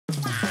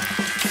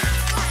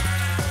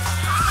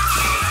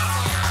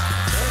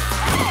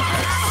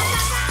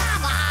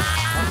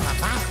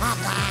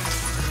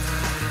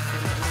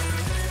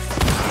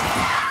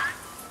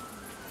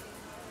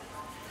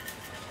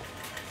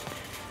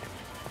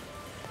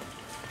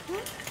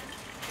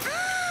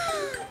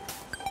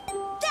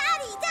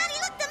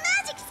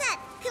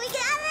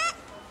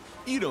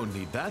don't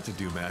need that to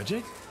do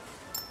magic.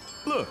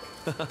 Look.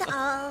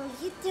 Oh,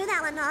 you do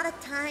that one all the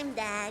time,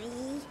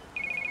 Daddy.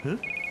 Huh?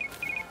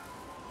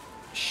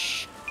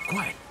 Shh.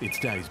 Quiet. It's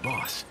Daddy's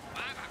boss.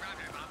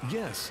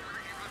 Yes.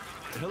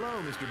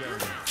 Hello, Mr. Baron.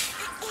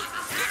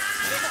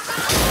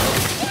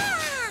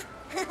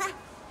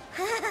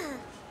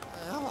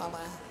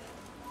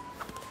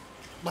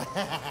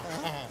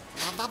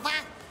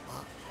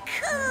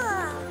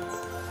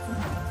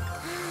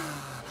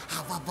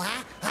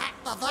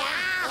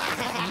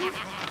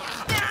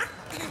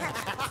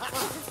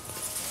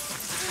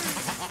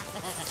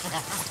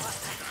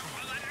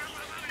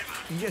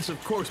 Yes,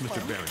 of course,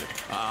 Mr.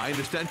 Baronet. I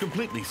understand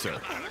completely, sir.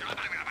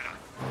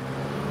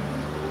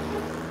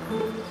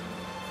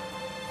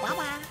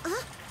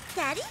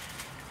 Daddy?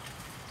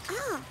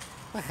 Oh.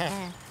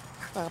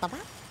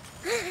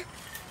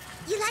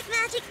 You like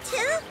magic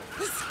too?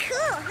 It's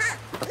cool, huh?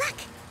 Look!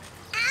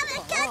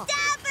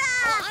 Abracadabra!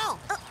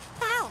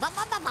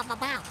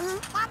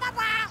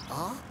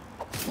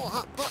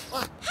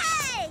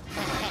 Hey!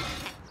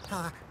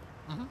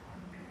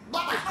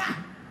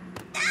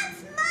 That's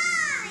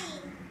mine!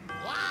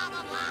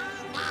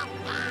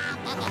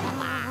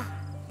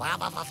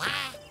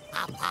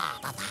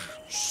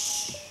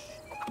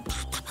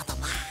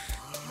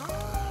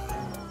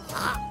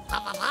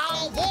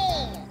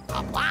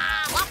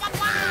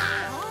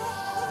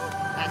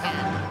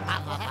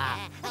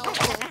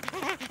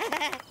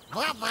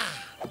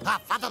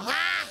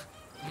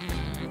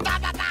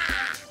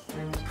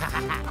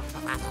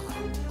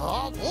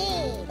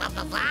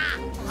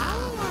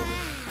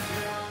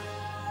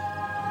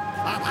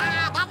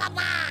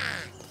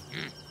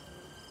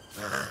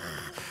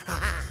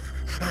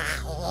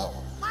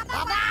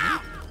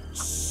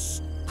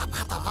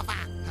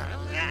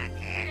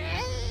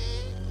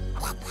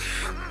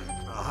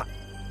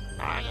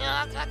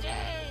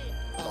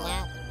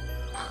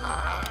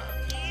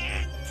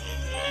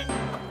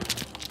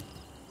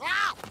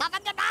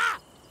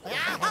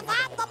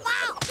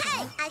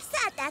 Hey, I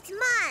said that's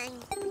mine.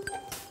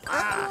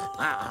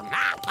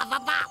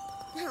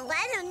 Well,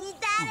 I don't need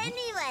that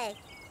anyway.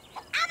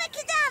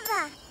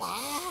 Abracadabra!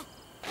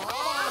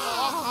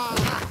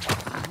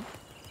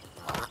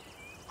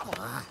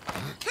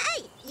 Hey,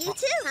 you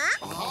too, huh?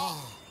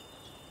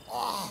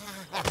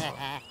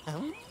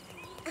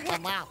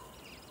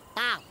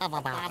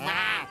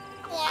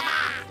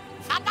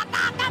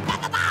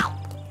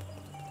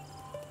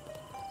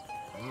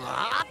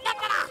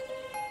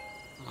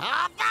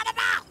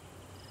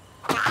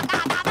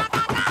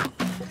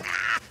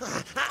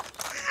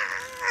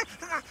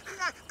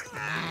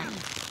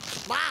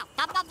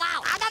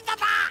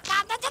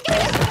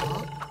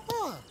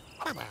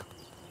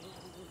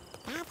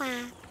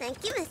 Thank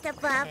you, Mr.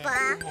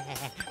 Baba.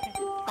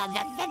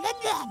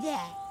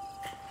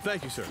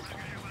 Thank you, sir.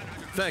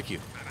 Thank you.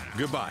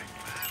 Goodbye.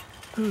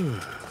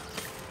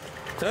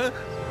 Huh?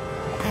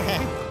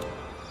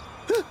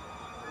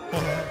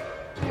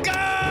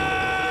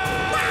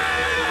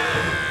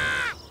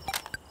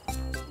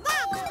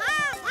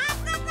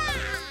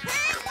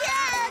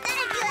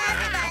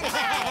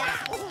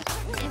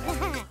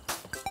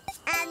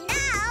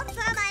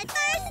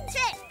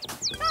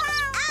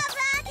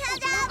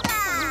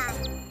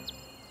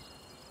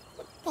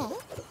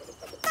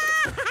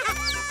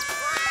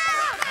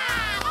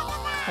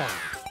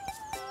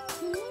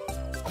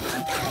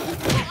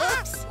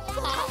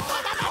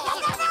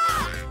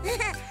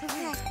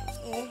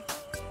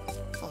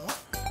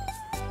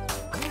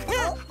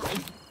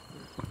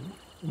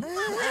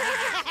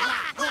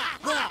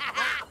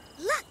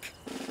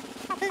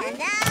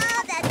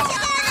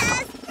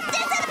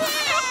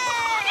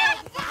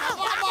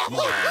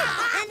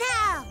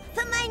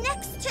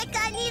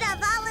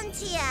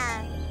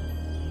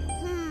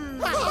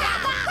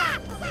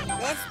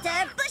 Mr.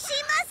 Bushy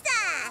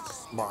Mustache!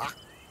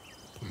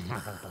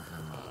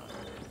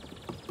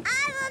 I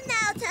will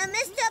now turn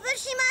Mr.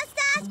 Bushy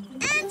Mustache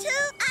into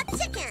a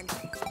chicken.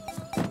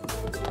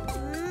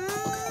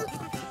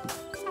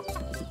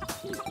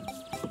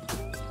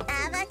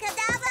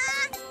 Abracadabra!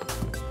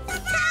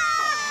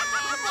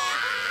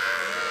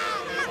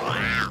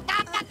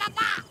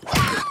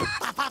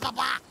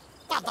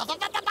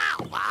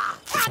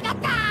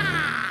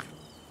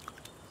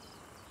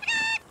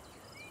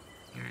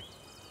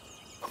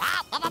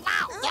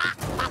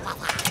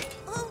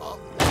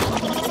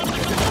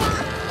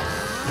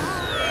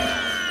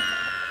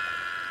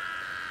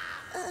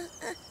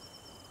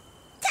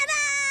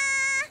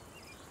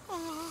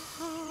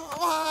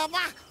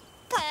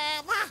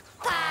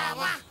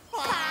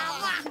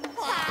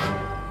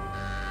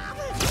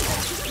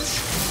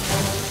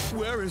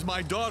 Where is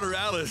my daughter,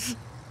 Alice?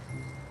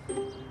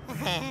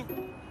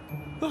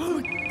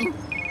 Oh.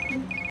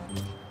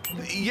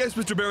 Yes,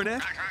 Mr.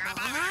 Baronet?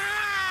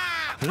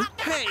 Huh?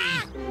 Hey!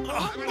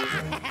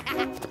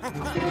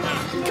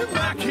 Get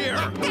back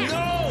here!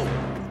 No!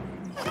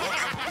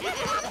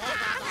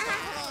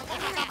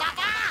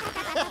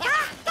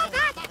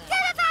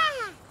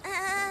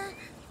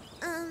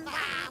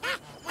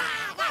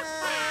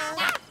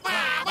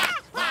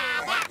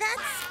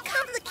 That's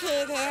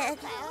complicated.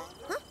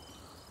 Huh?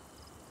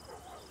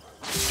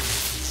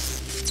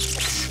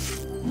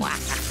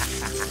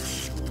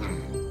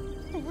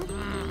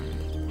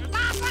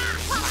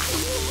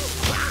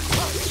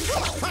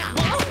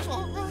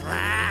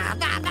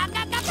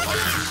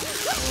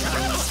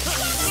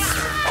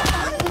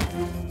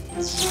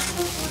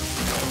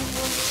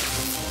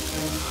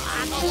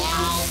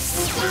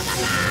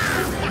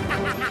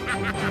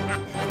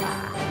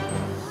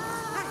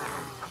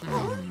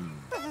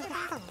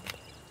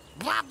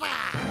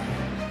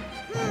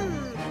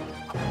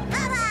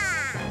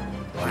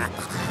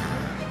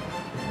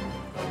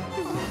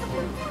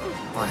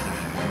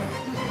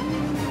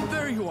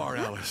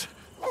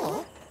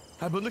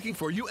 I've been looking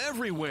for you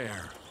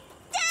everywhere.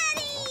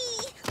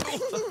 Daddy!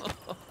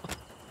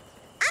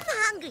 I'm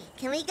hungry.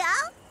 Can we go?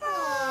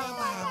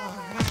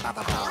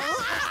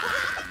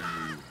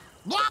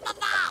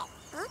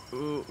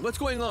 What's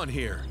going on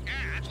here? Yeah,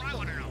 that's what I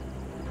want to know.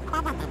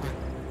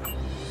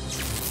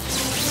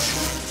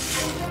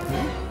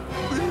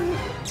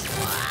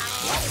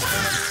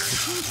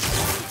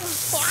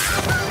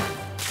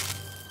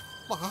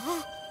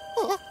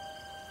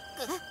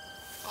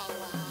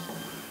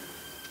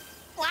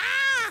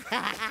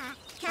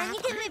 Can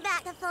you give me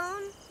back the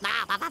phone?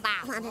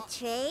 Want to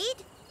trade?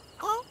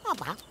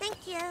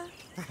 Thank you.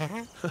 Come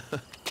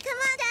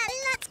on, Daddy,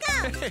 let's go.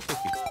 Hey.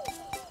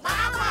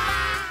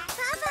 Bye-bye.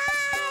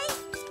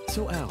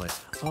 So,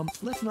 Alice,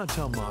 let's not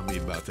tell Mommy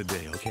about the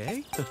day,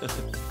 okay?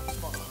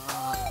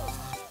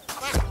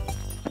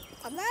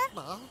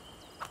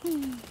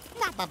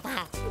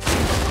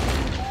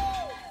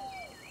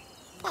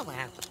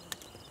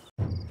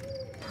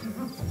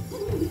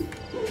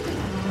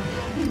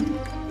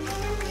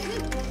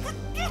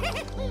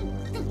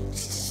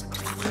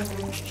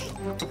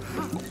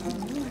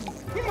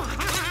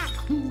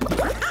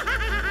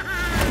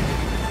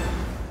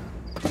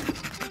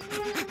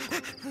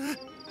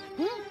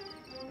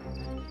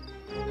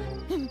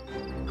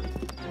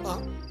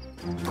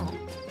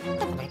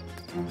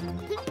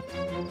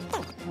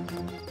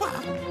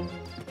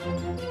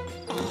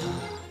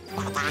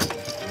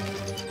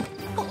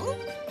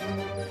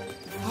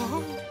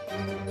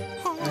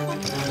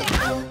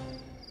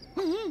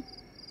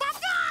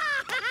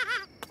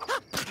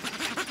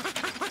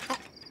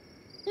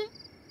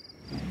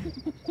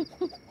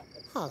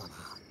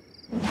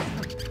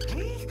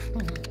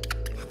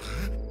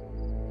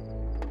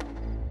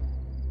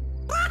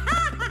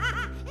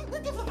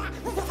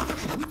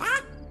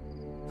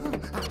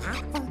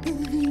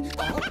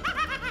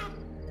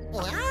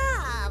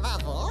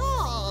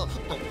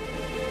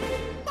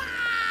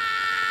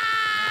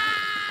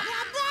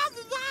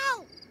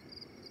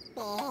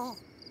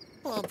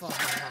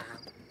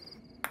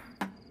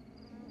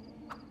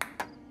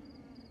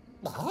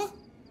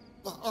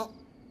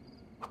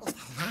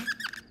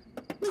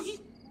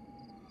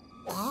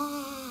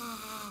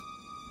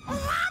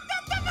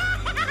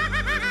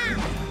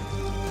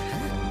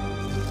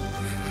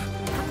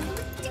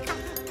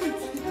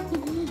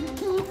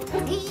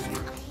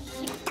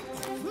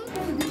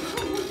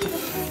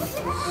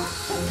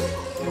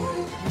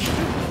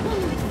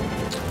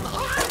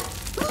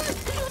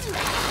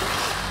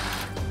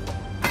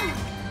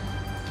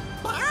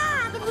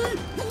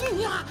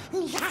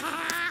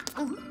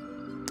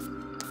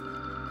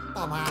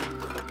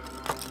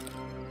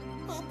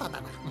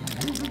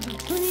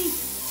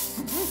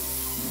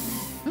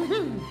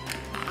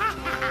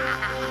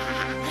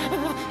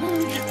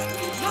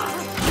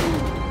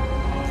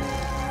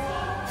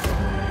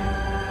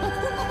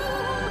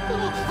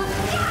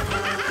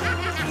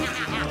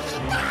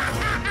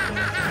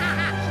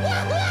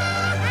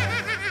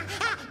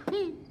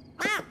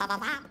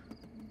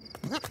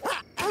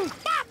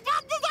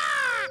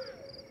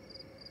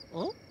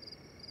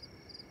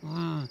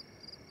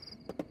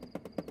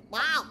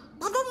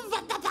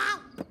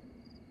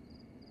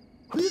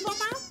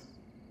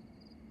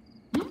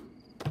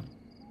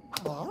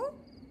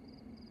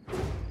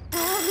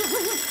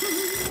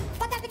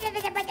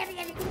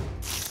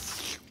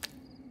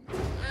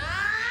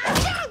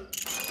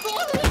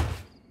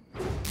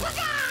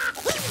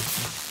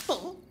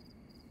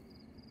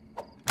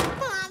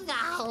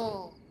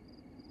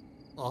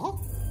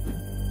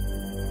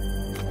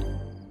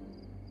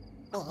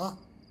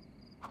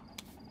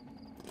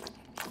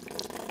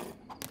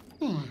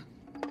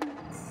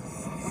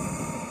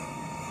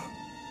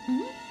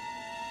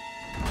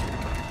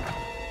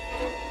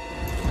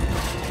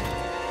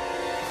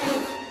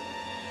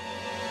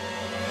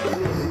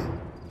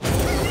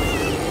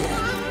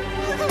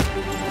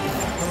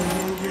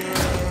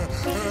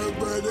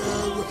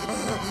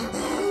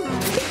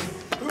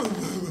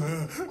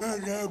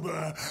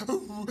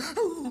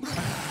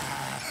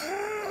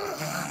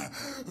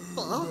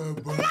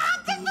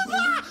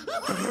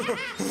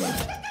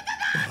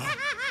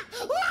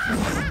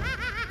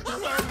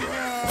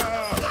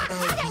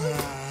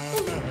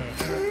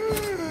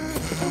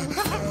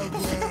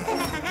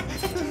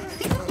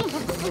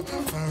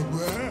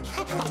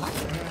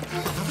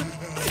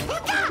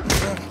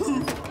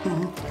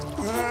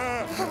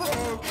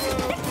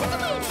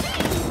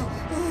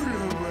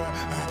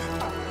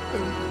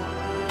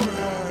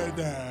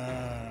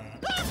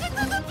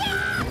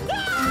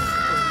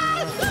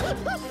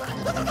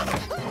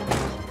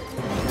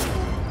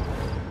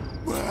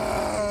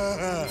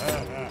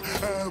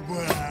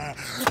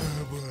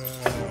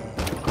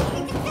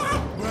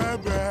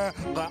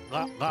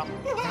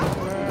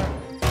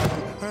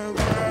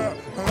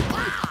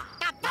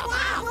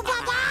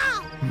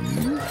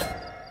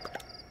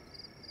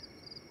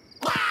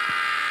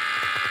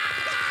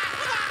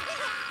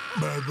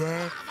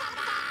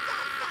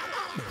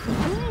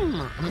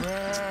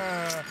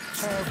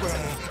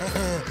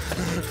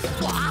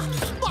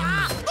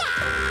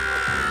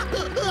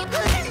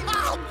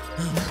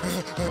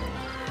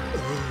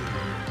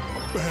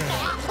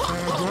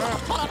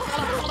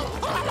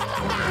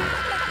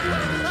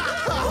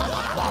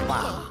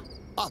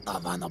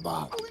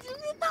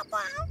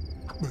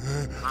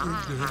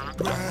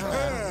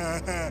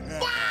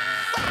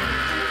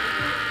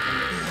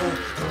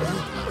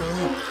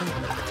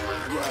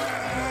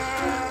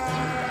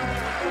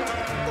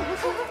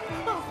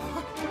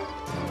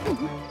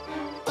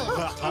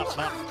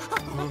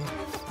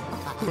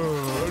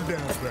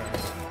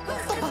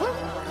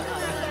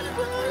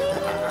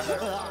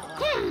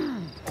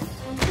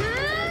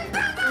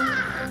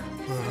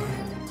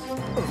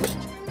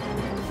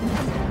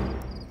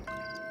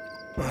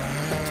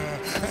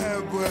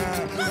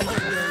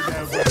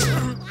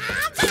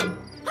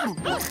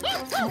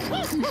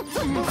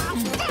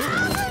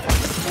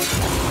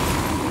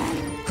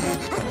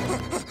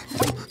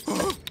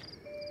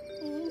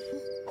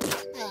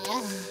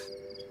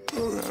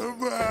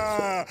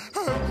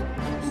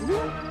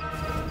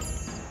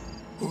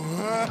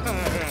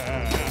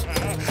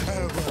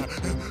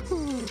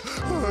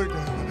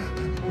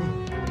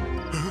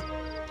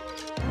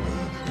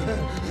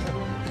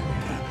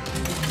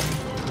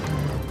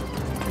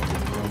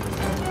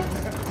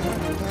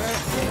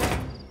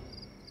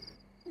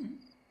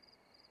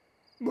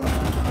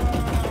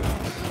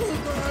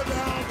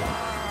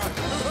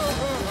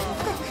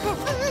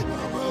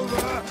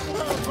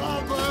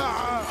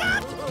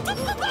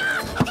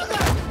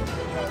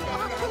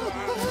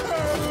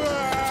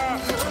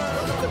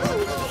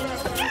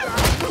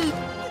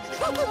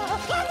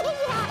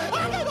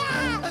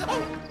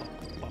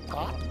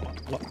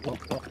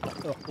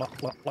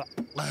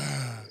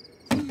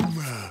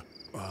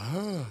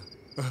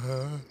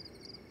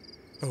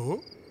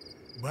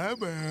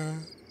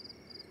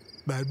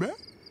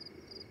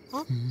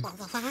 Oh,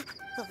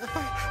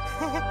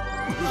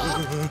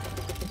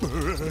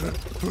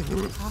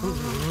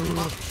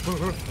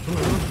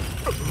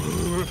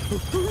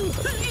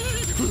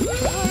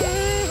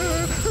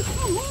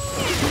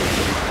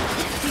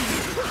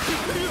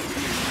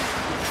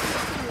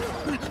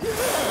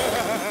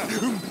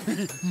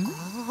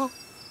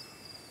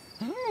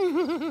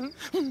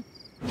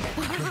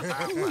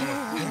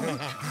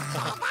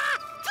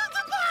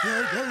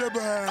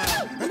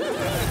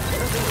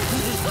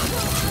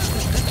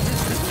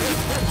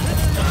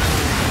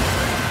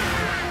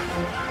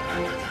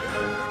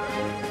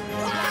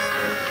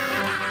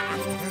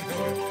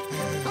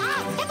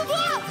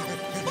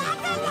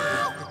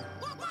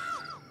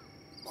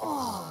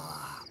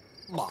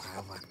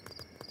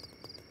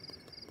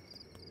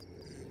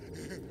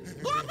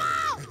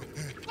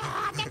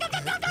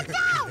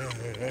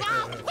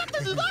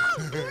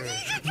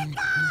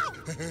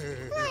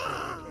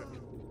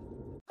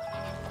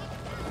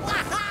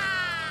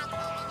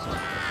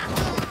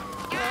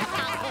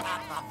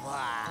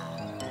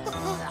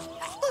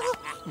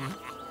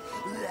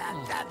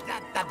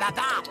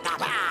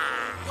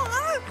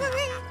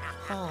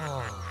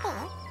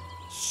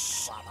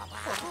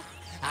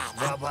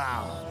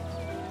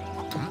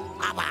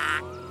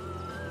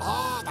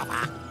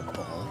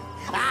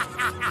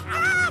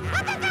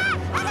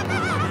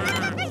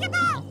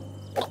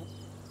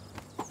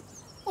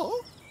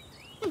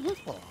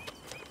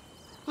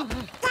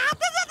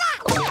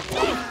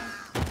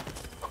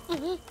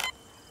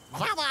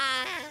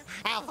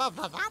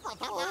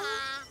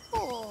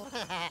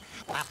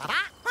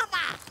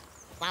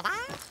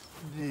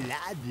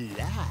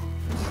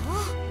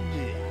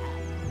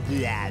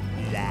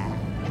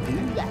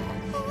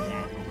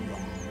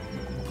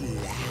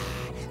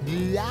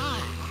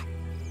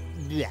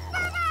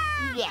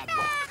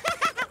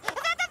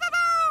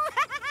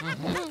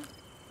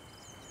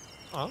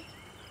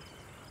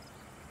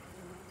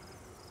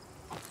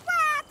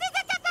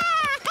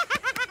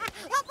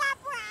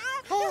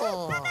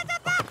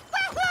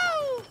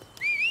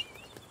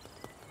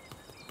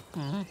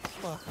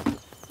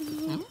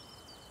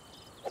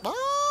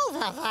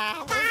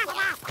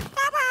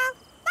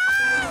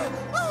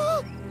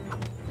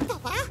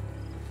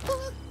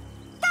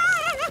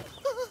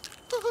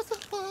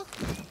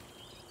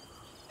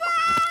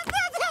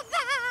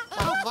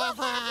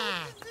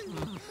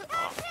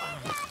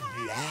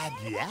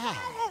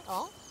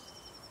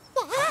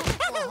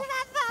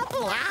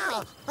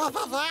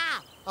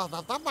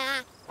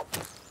 Baba.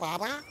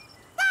 Baba?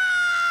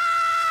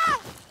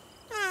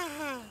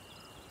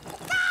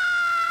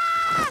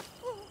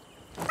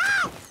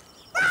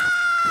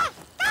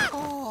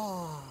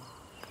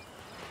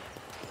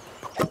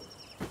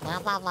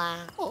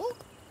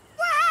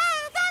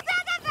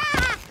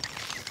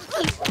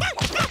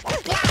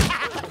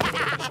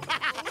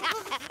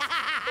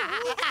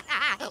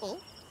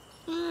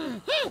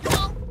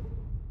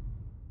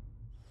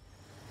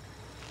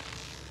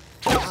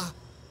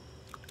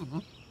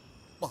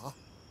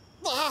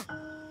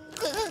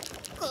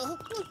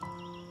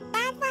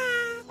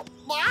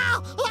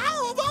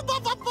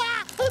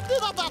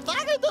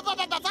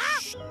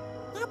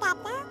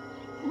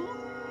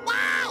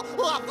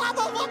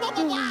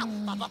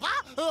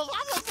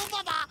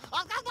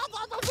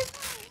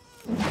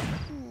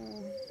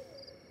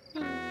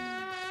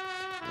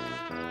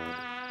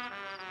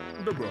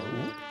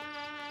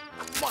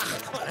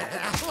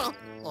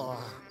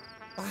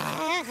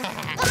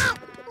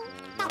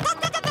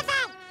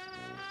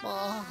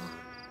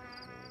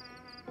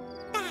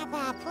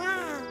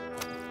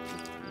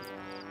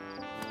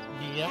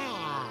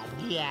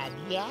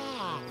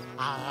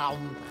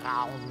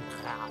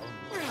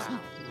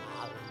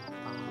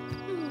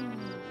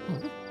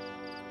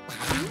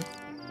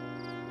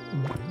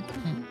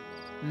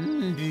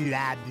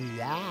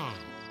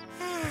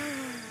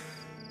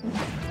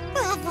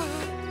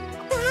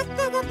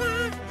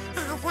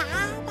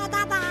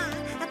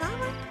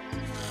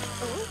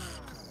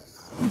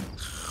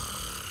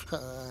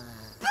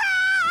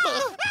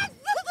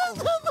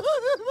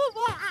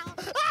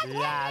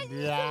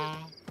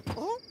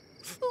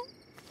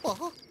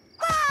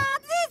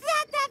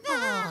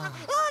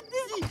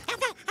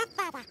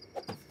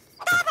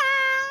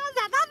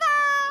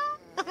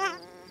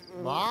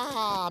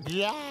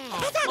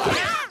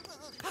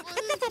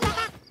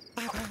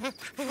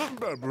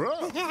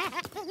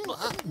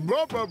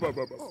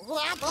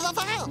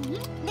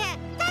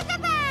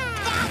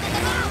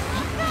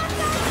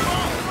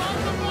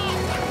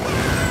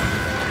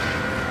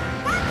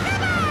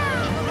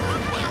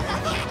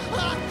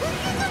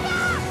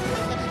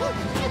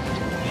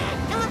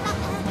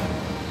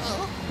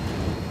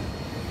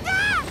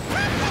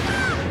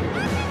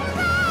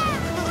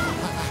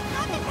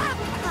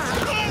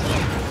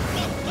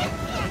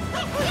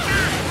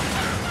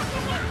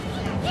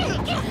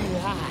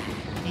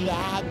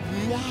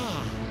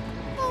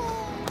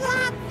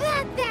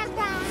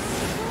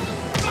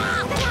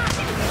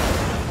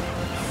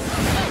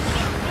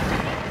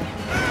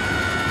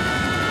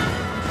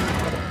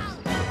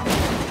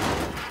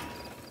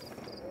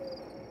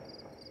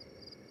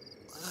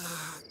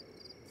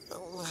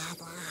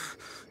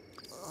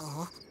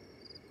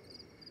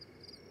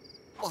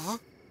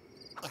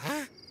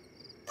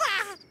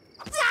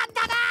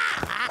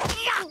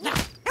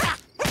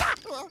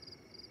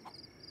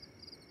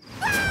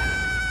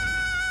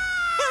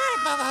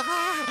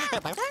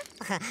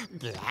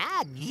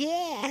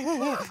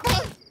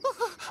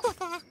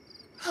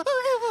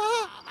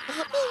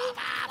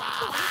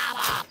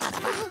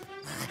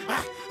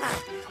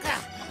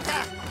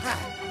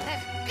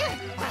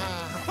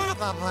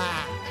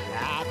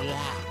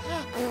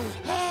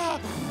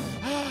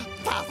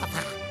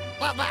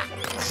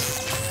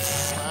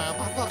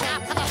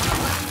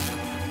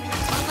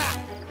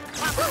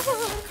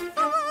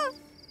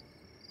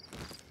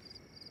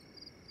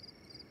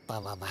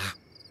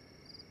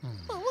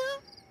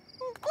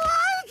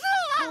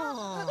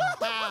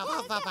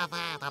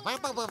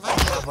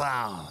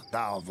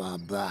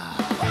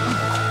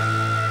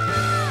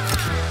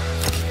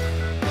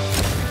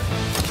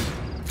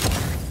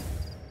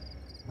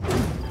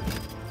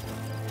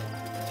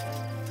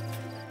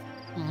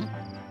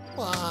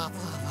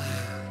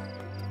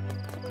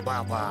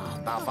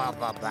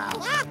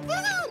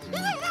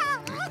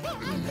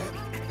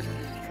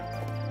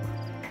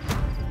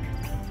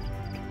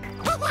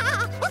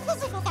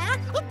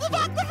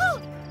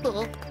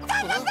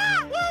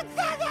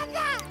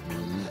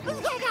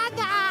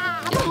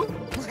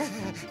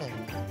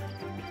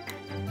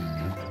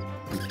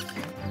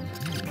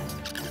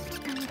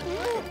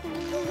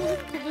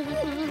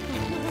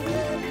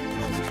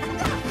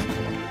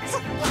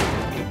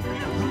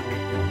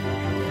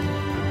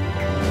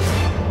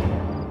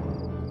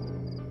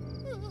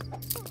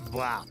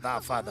 Wow,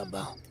 that father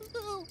bell.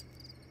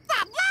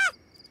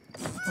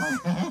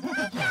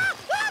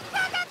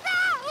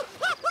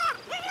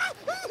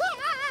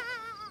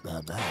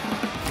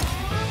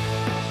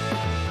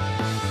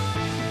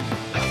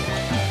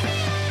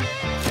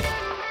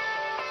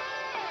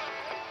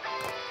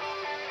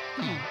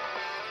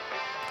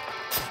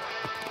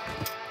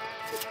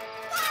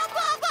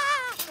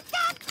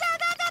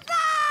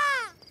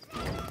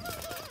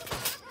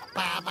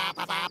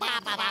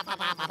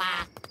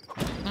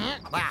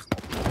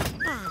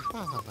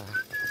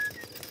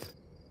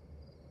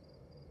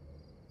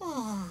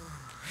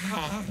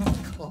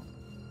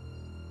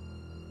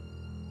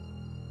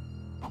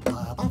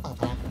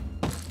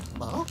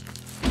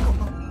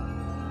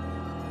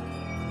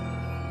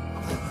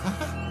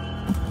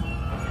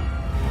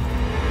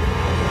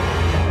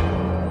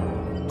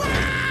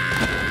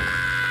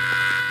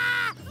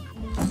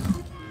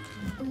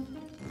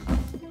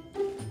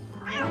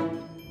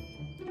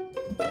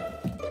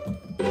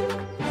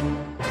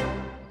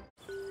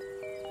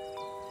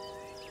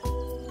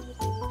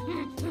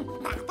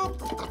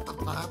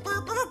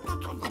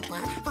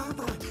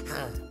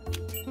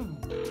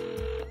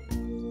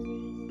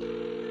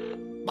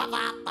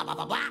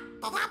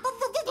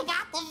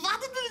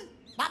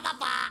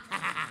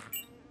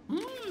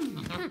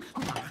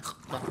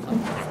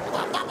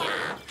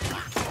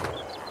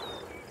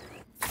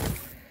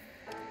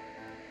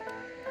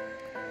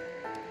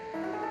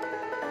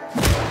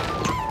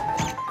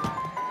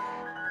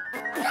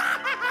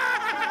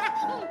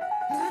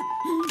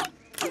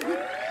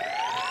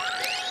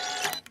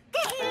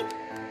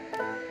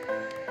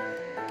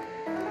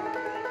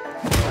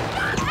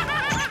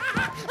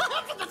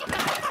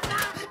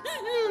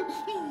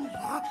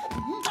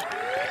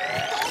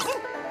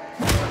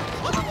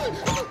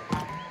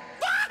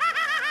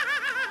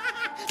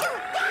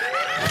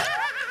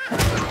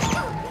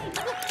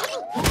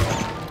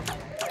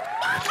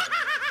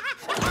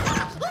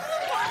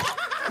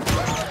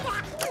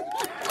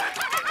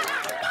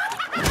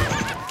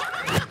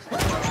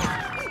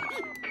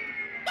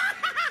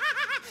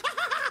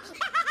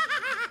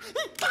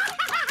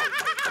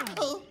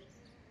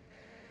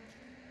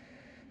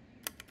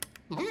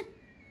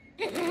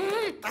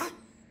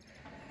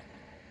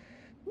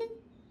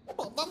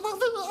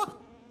 Huh?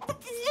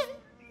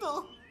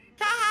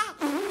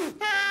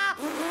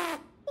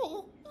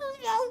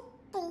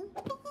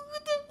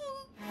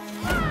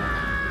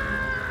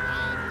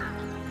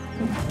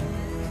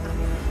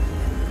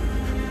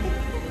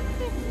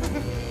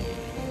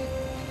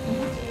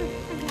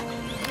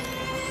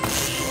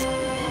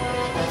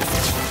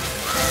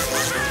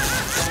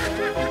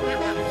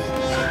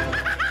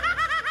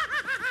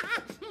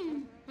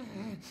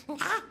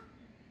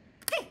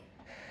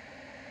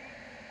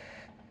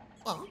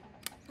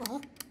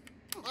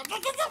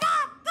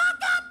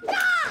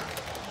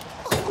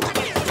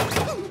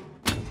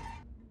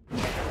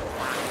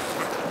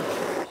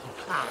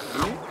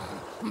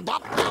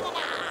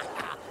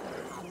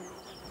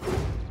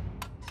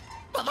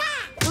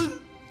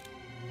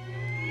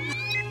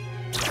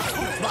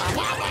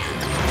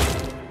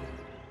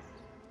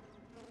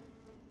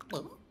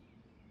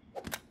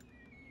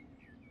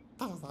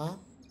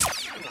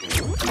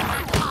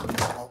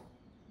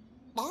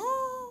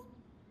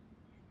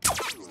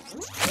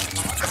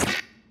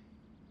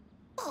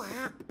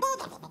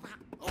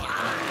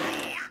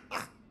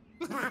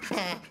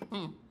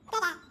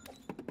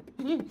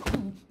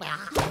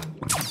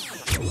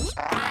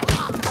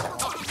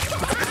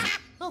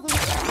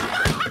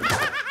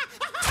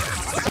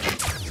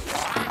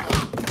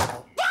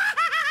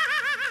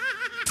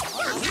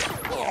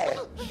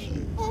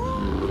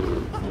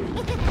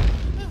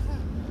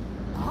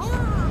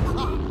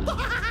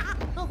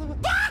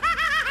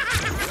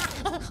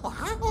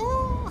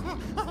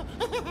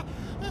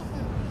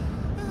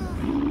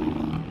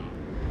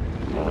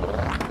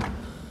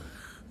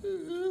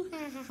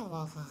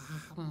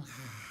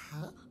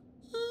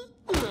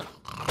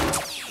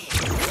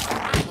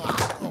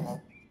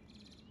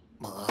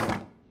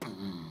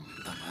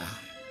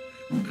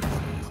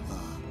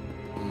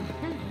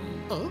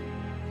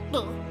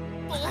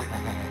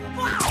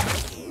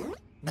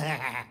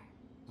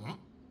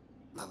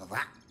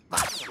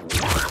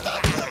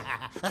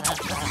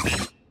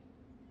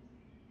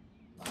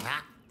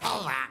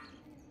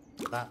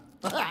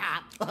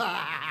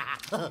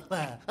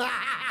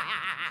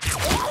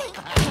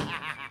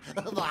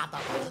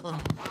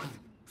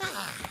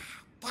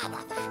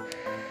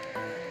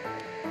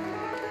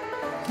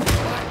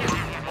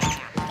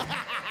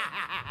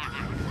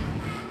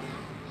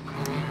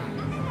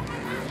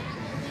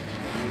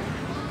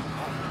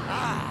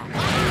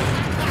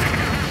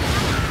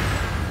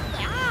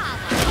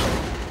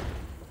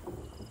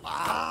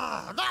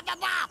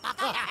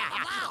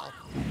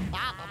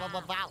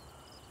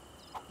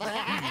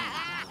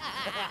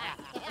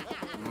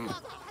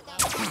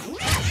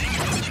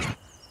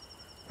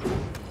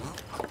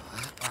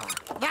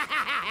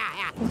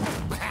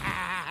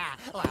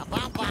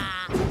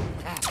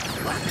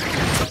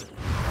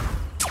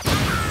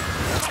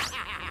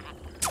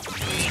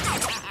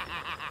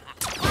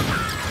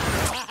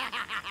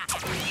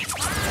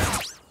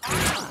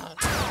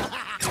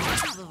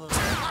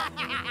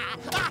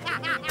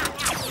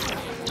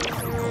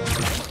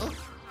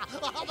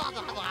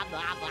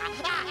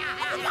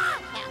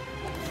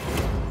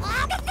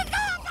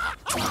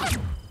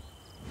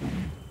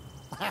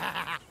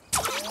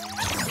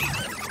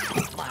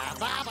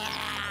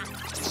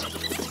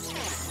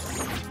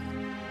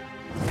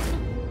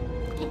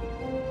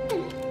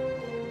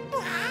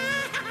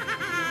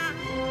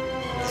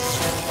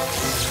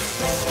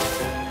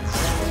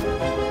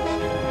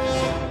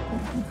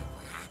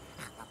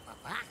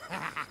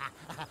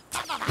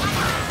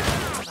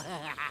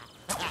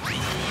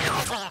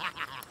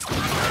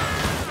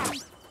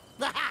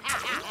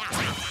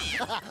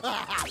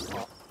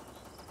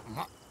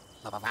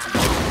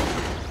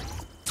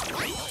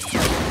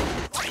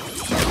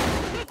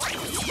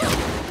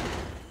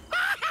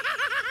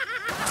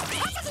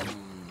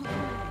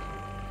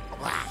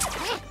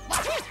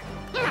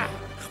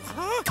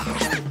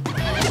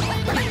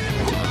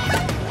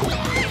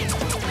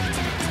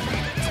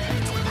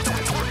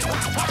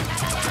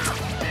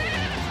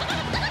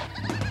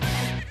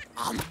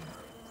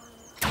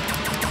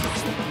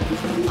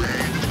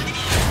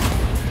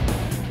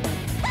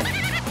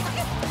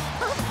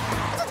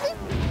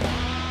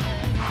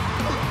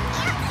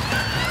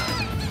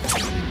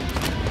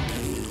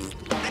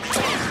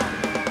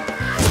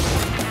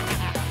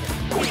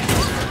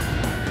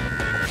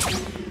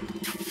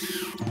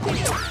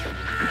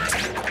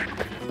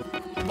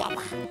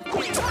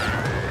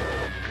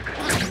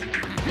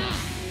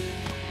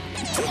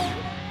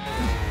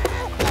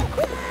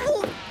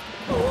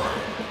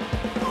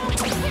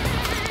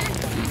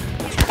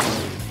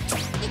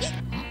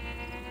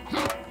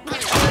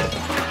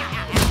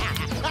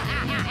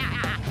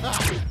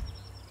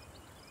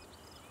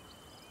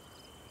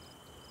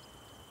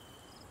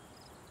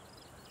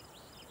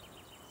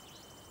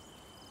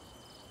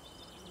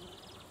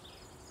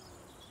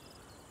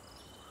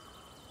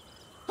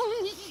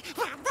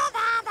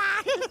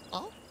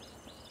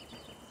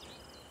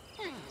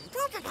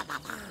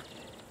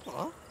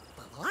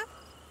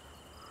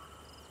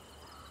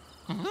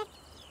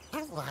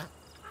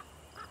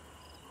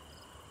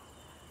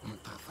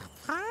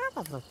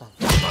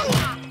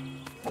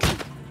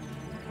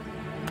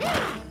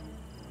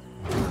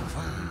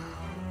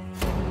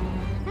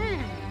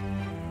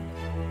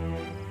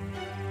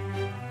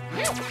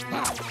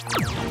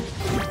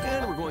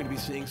 And we're going to be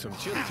seeing some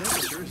chilly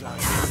temperatures out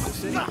here in the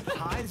city.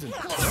 Highs and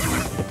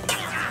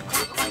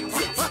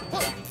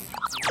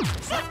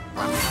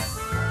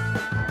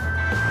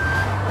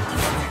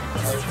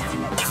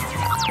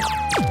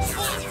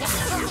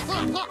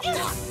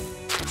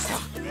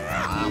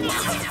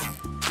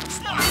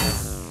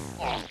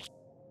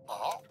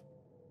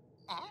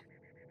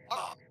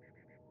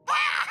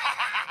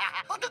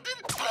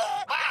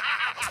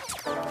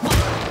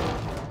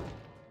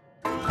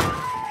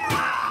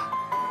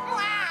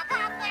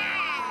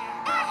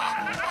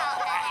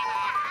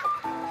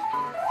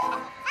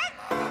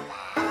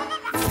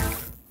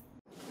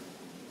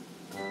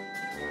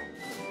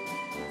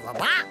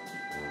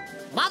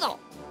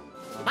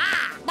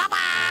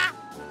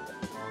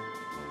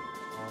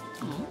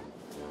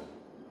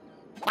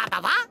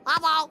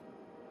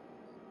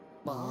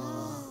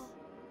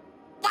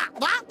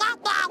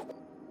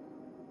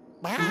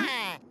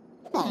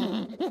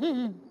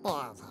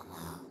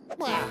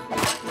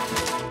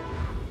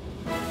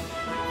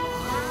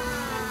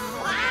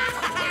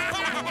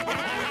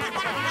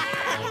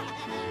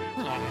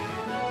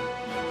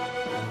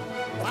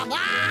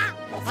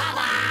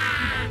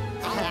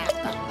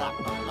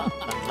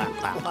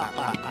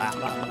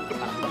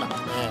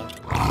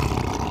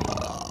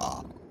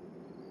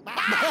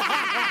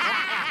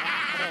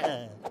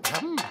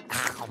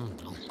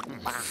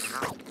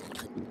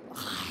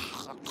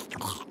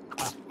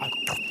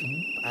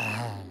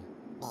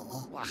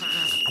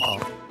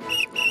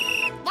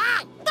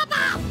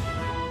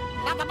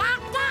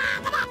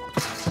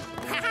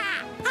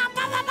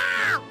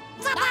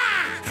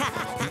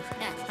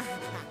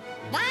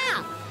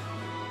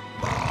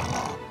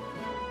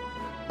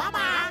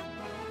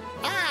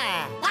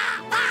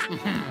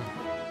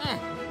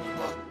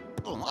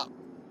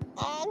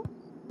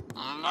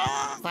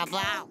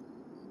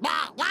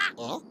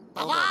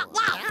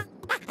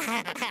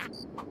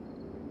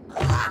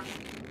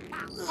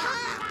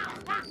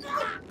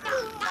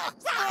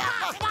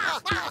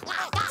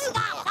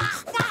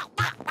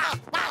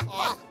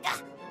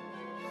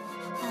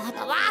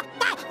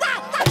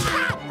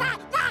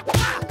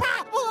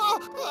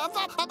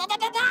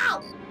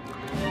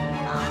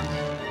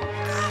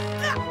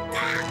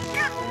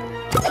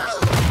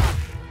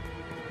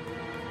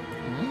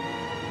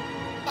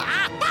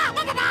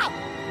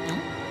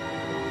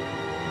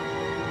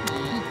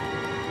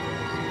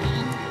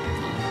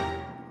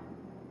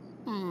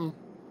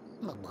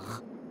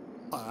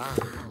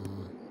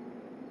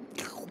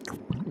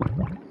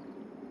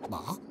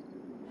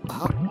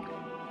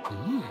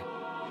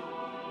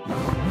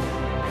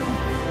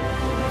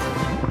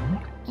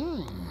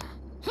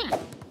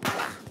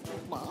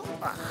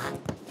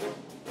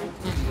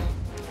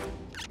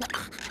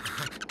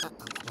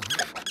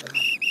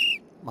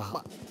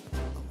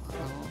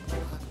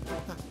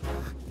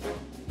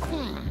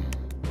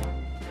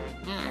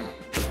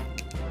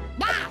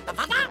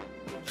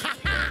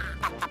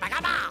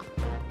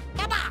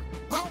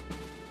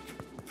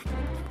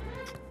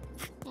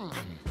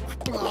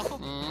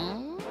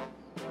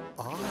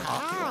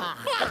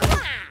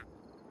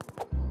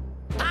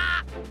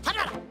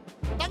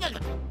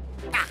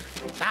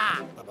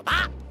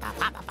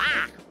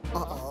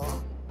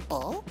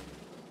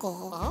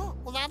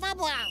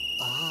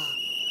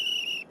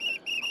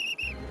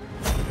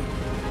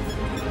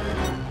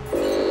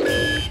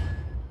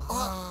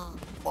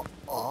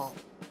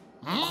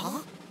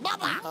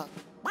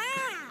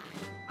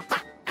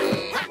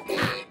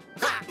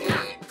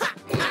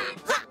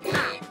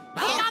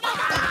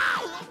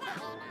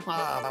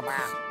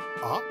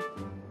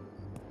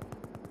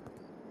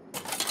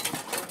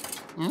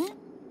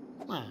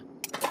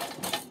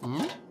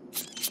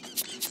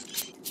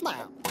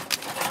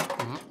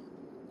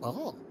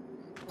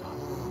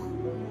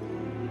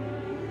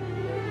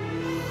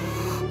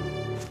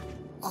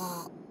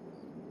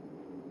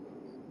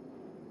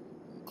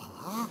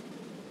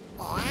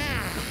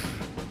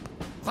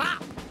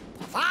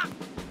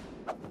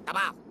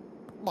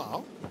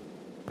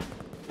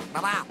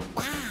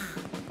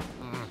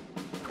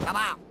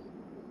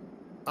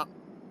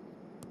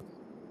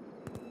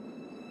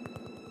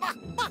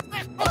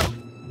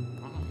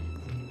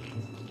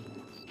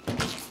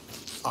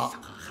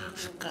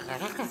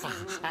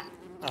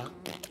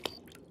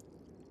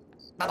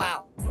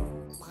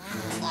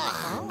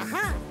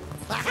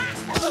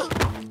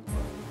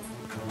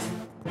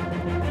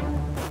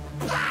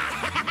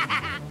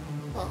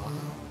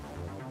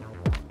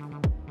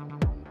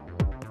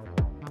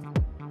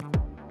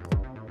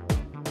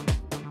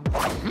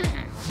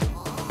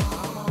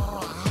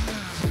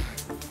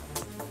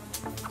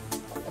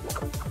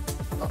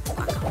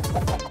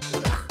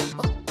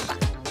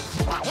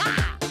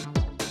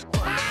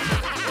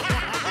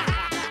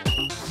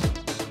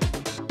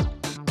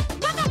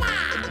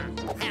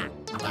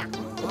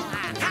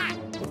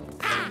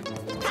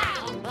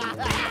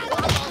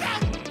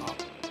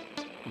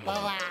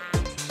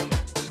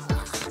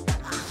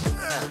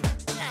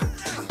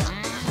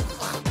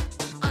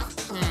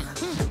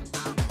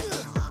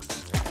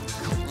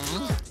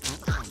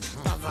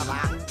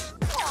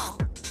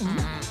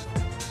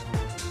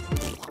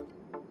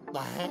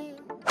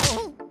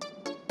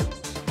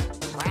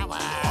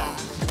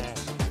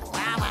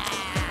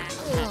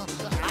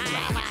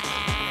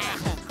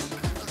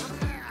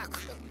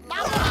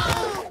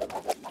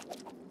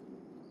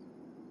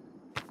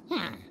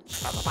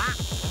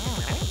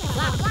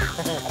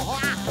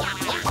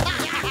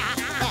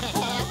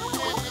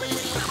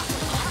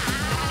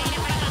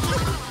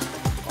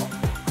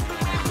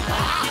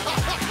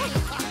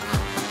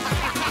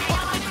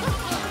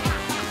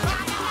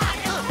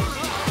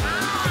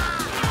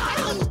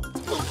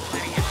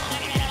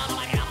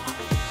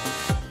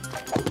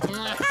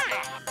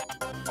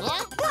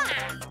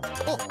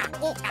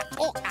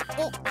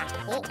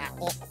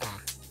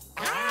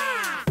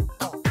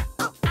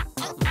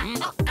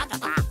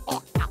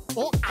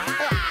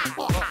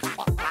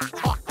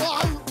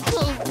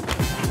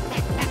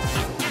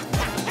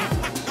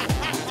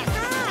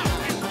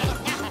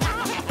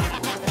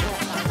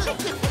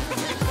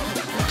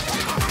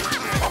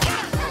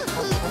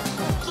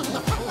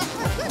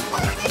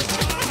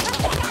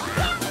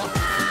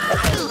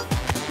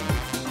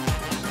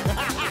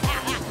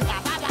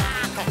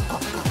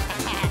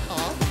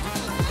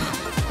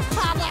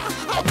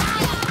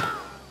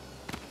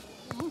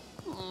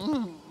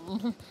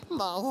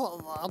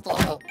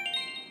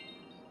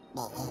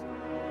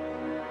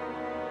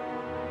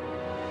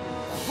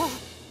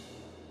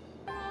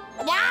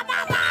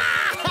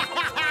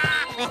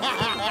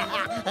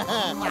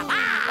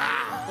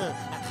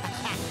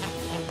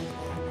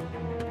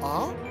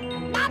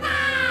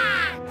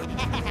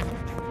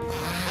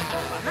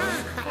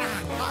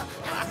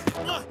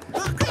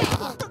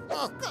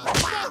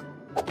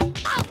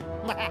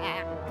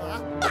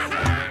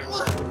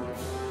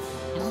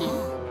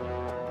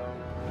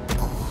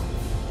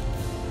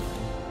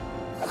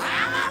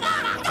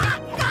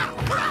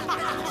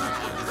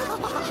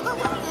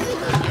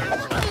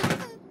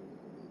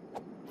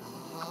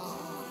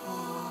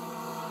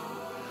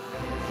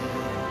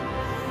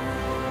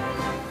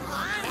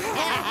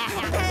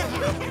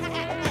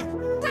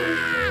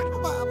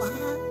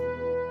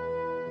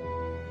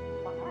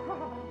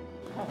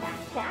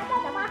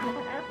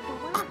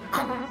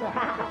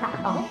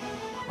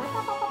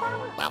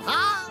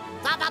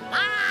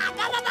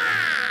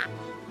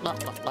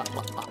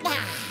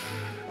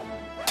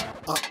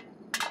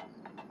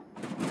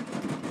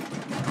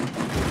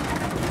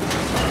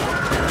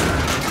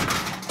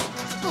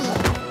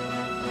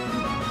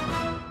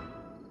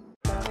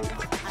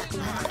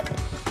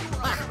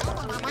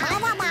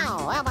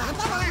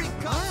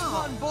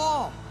One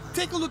ball.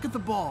 Take a look at the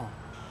ball.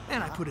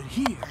 And I put it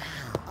here.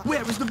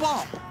 Where is the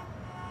ball?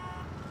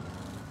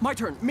 My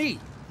turn. Me.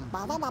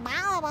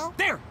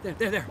 There.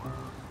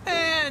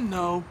 And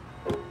no.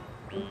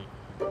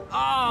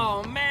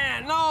 Oh,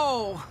 man,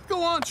 no.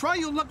 Go on, try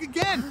your luck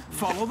again.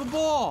 Follow the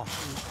ball.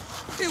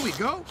 Here we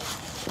go.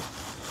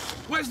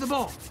 Where's the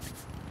ball?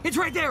 It's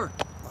right there.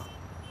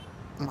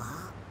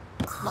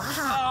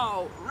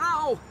 Oh,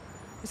 no.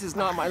 This is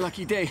not my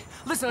lucky day.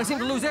 Listen, I seem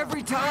to lose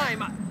every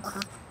time.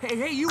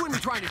 Hey, you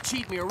wouldn't try to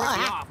cheat me or rip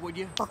me off, would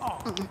you?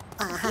 Oh,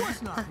 of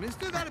course not,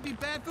 mister. That'd be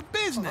bad for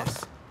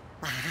business.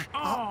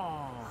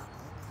 Oh.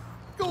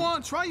 Go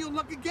on, try your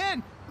luck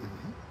again.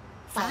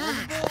 Follow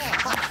the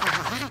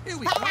ball. Here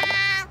we go.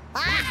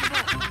 Where's the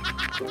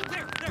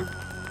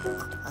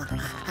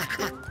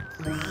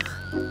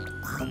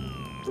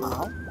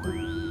ball?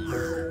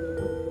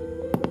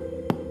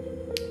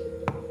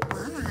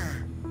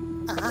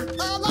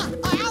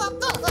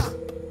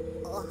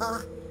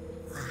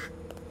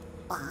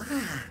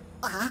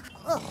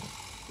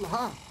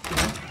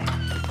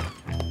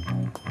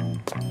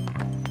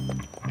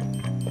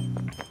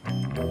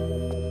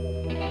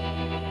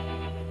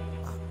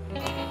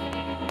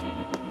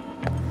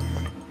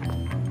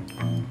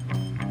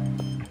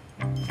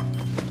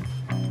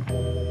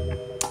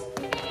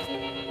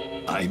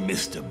 I'm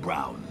Mr.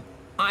 Brown.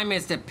 I'm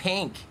Mr.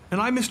 Pink.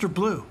 And I'm Mr.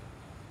 Blue.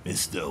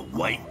 Mr.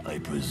 White, I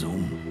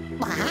presume.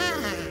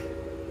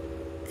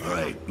 All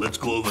right, let's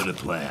go over the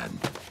plan.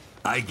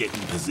 I get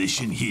in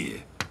position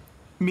here.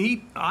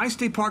 Me, I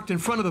stay parked in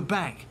front of the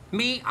bank.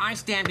 Me, I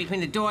stand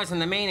between the doors in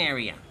the main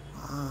area.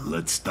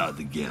 Let's start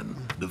again.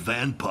 The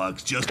van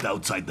parks just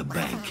outside the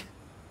bank.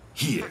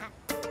 Here.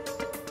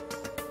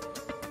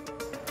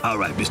 All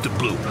right, Mr.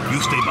 Blue,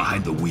 you stay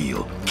behind the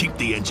wheel. Keep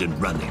the engine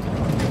running.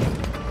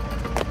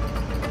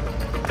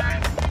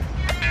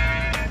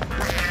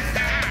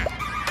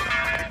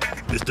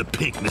 Mr.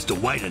 Pink, Mr.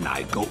 White, and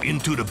I go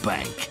into the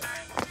bank.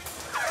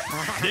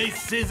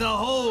 This is a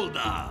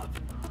hold-up.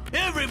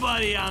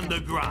 Everybody on the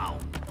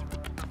ground.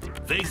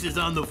 Faces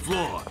on the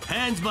floor,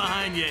 hands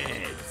behind your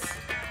heads.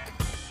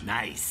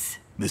 Nice.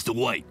 Mr.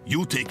 White,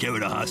 you take care of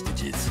the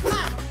hostages.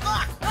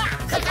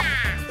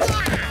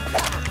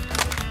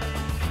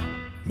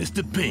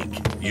 Mr. Pink,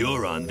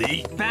 you're on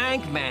the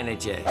Bank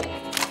manager.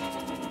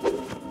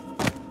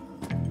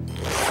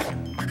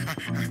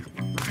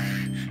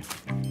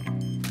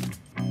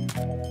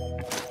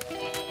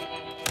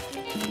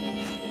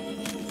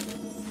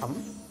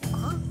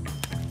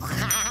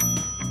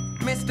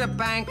 Mr.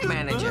 Bank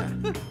Manager,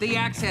 the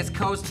access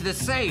codes to the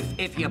safe,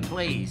 if you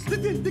please.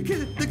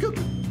 The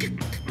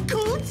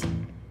codes?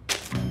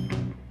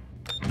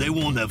 They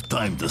won't have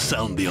time to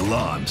sound the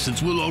alarm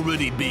since we'll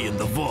already be in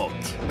the vault.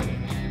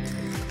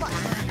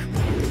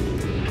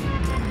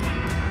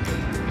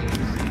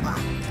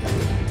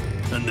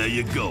 And there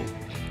you go.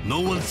 No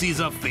one sees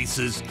our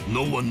faces,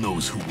 no one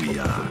knows who we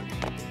are.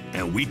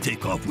 And we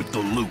take off with the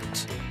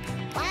loot.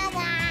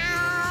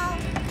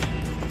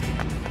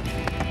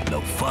 No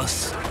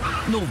fuss,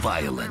 no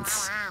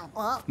violence.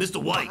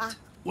 Mr. White,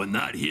 we're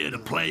not here to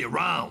play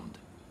around.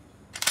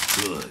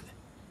 Good.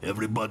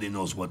 Everybody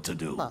knows what to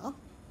do.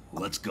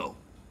 Let's go.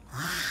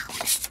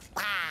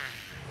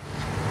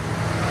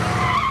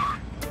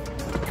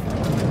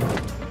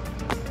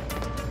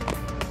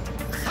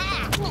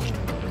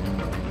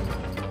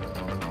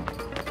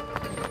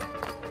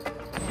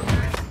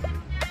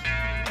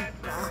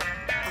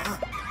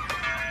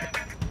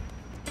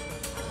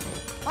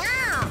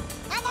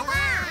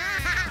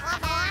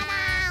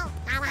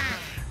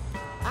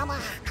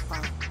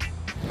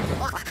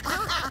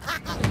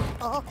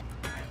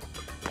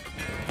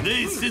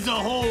 This is a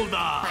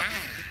hold-up.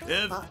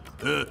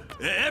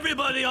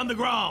 Everybody on the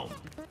ground.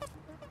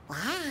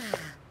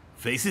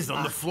 Faces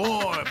on the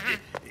floor.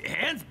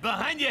 Hands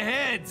behind your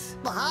heads.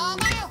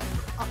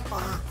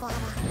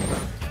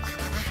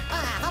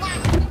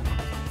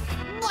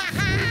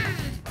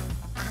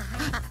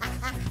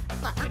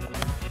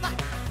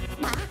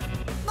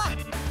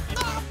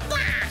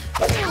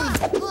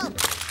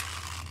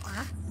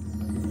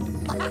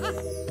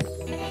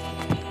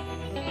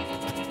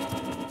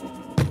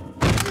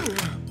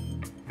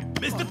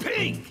 Mr.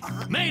 Pink,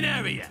 main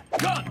area,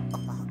 gun.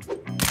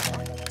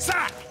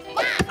 Sack.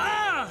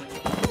 Ah!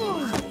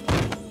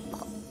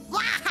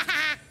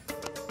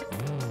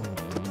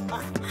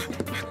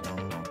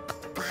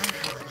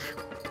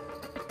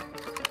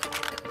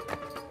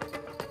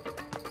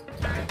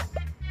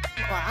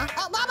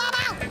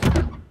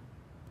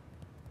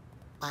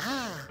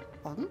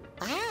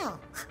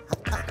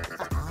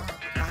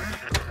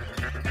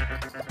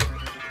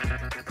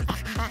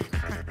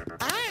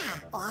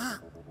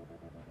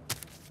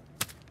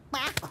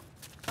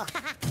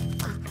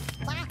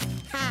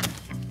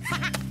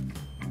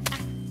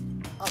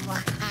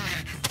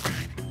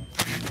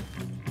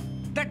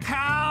 The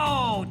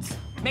codes!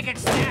 Make it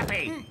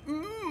snappy!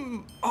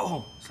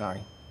 Oh,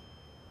 sorry.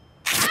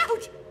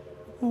 Ouch!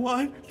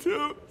 1,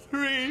 2,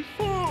 3,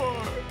 4.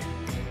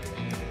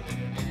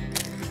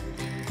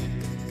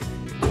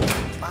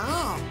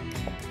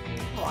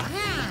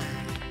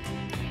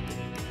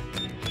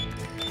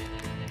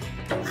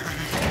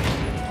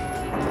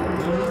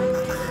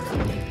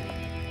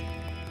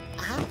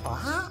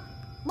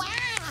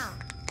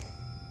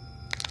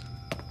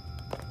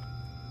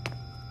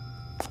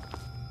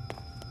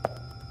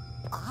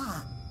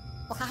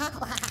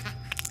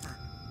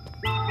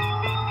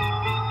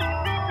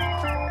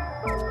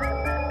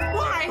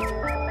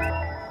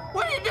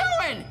 What are you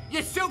doing,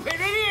 you stupid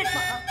idiot?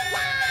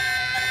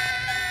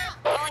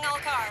 Calling all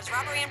cars.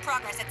 Robbery in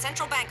progress at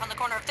Central Bank on the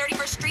corner of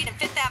 31st Street and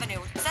 5th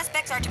Avenue.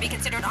 Suspects are to be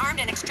considered armed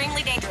and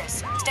extremely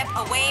dangerous. Step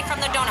away from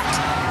the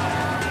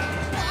donut.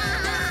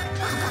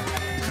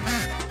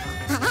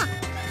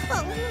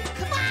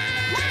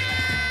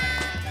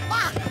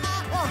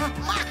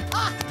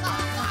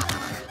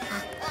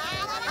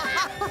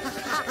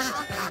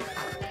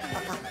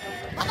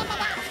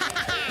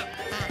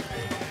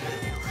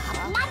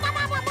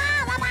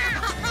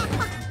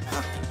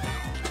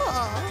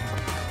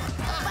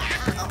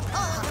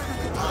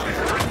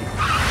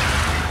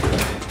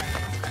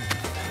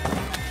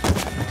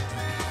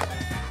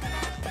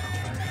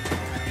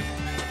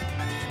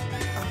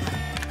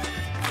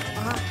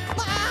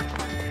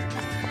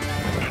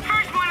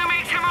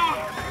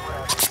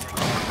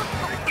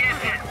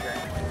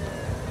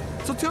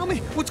 So tell me,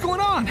 what's going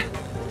on?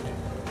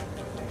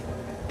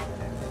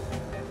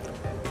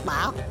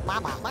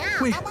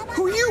 Wait,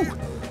 who are you?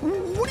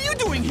 What are you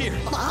doing here?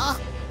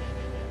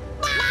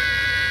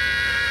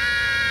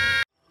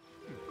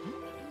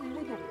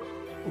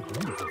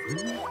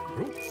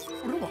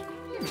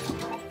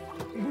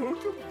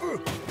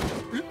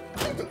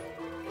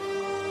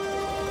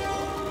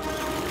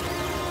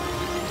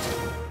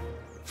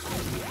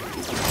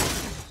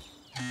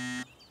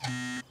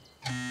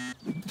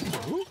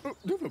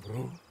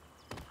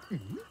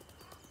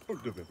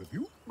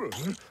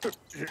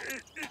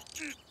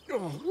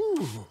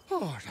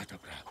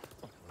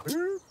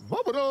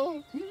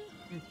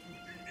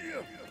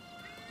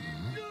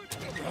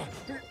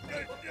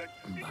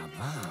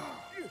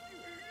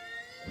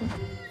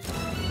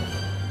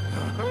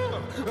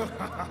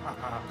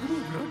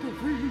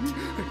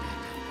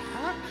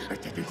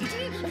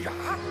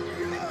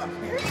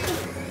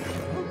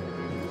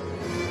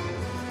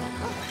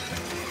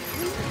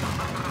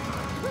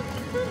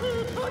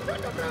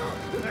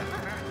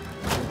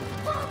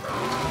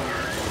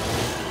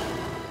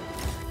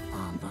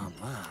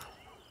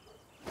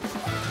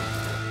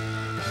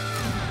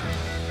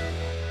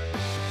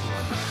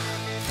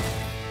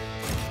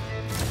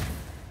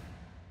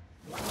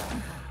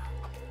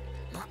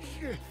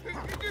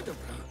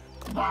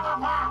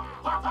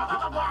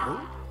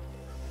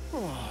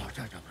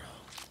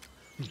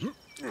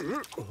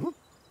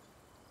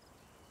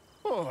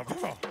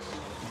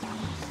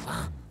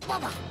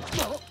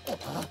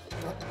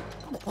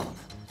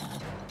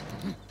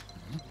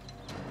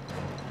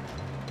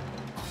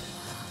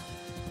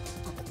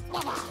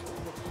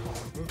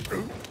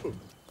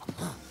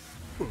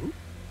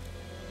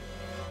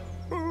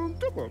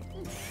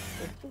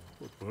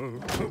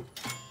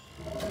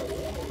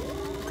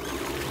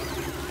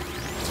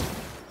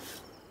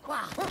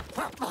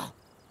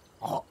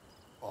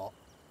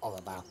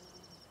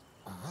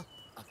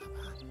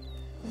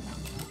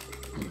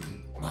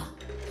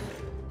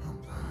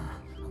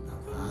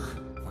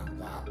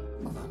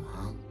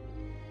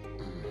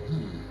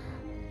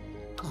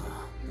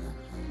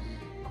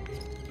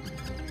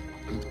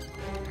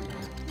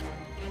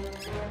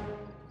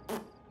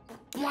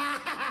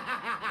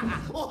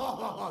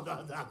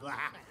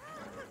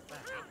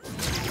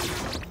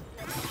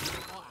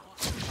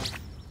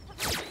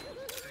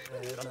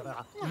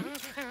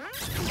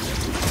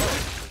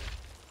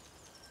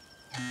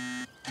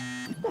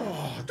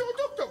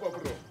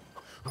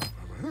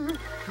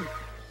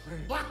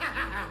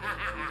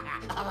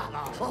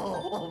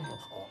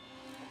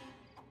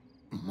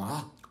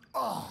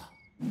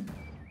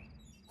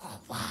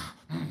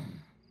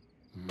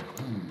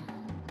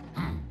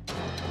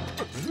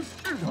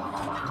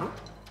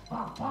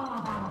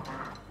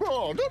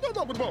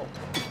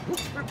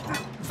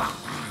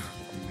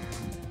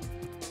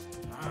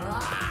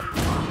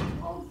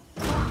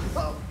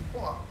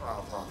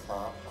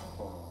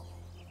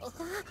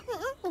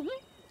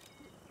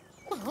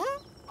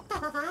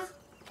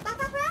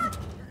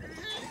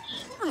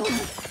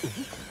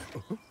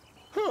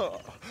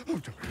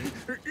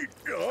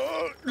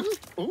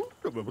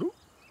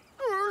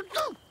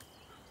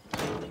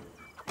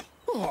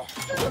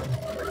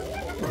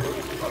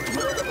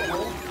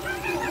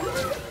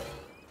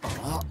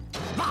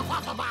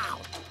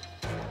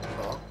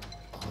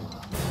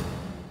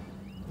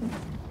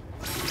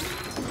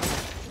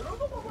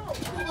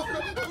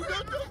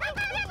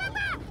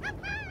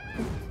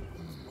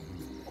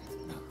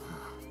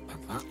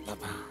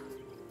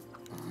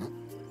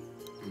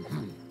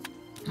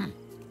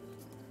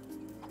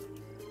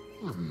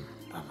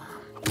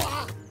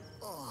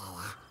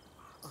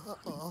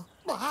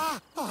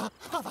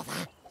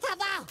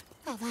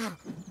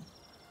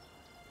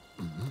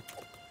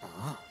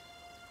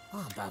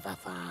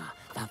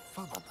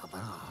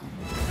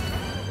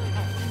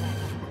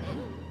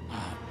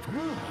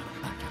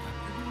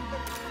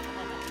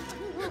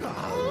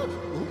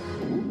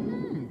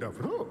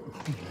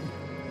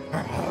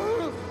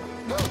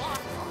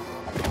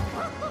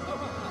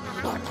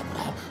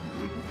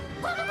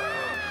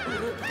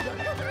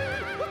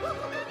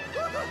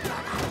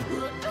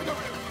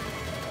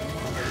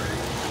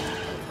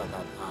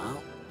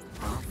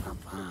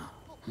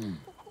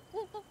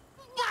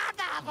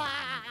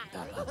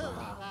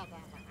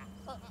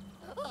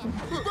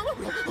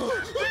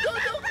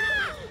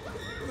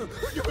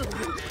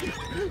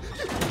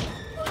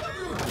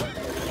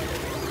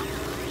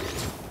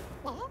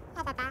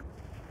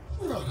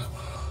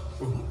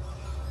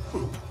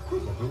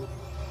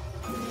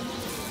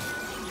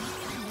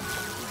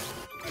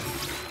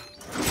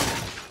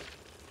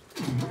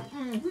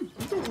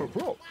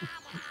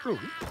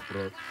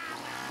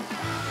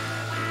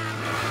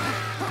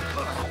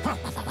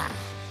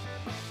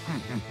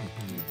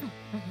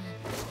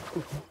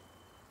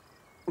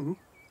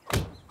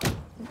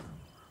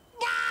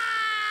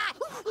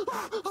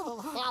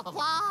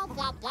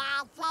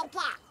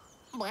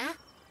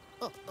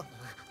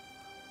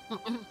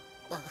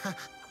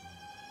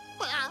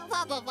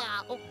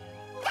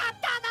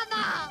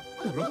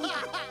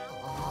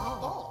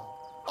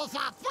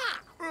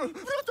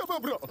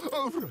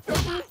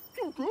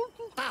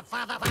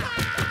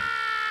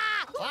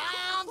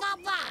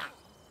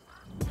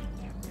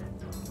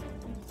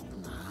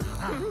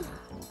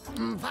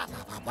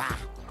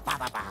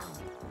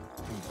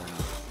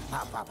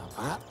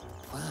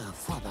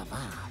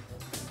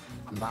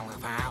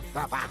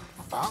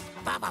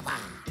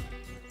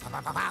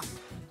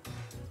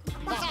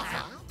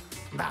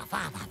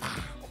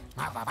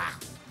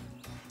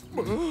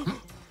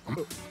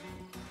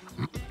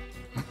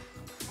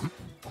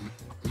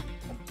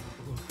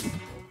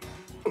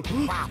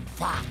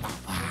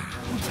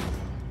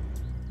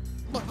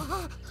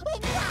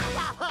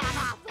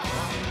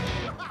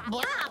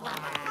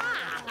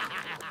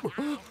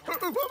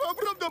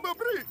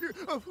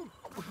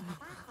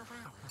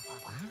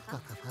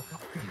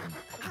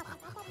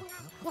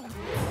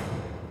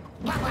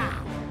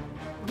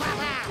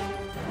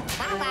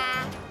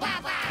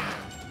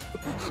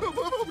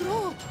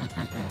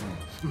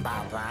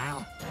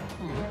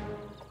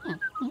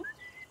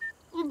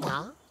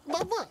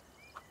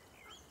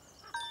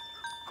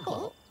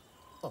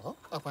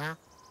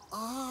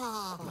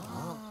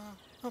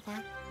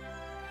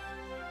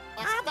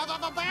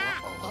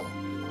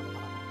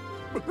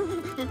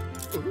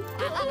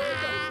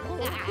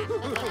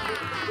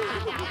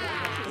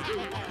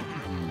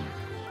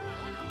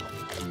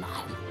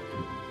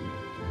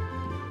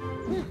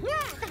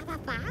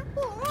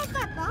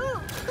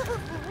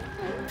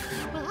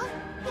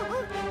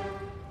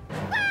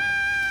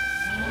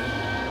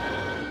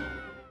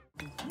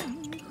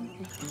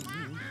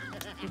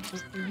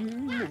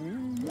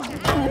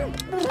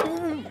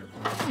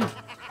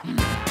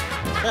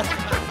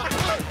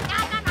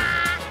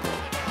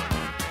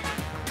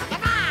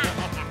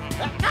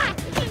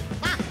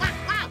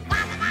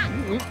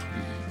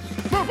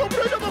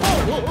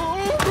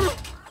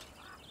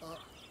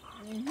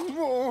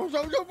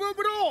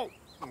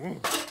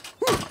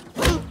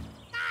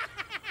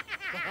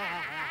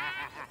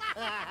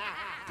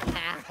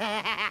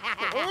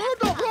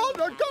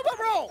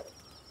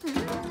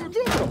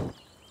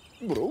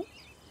 Bro.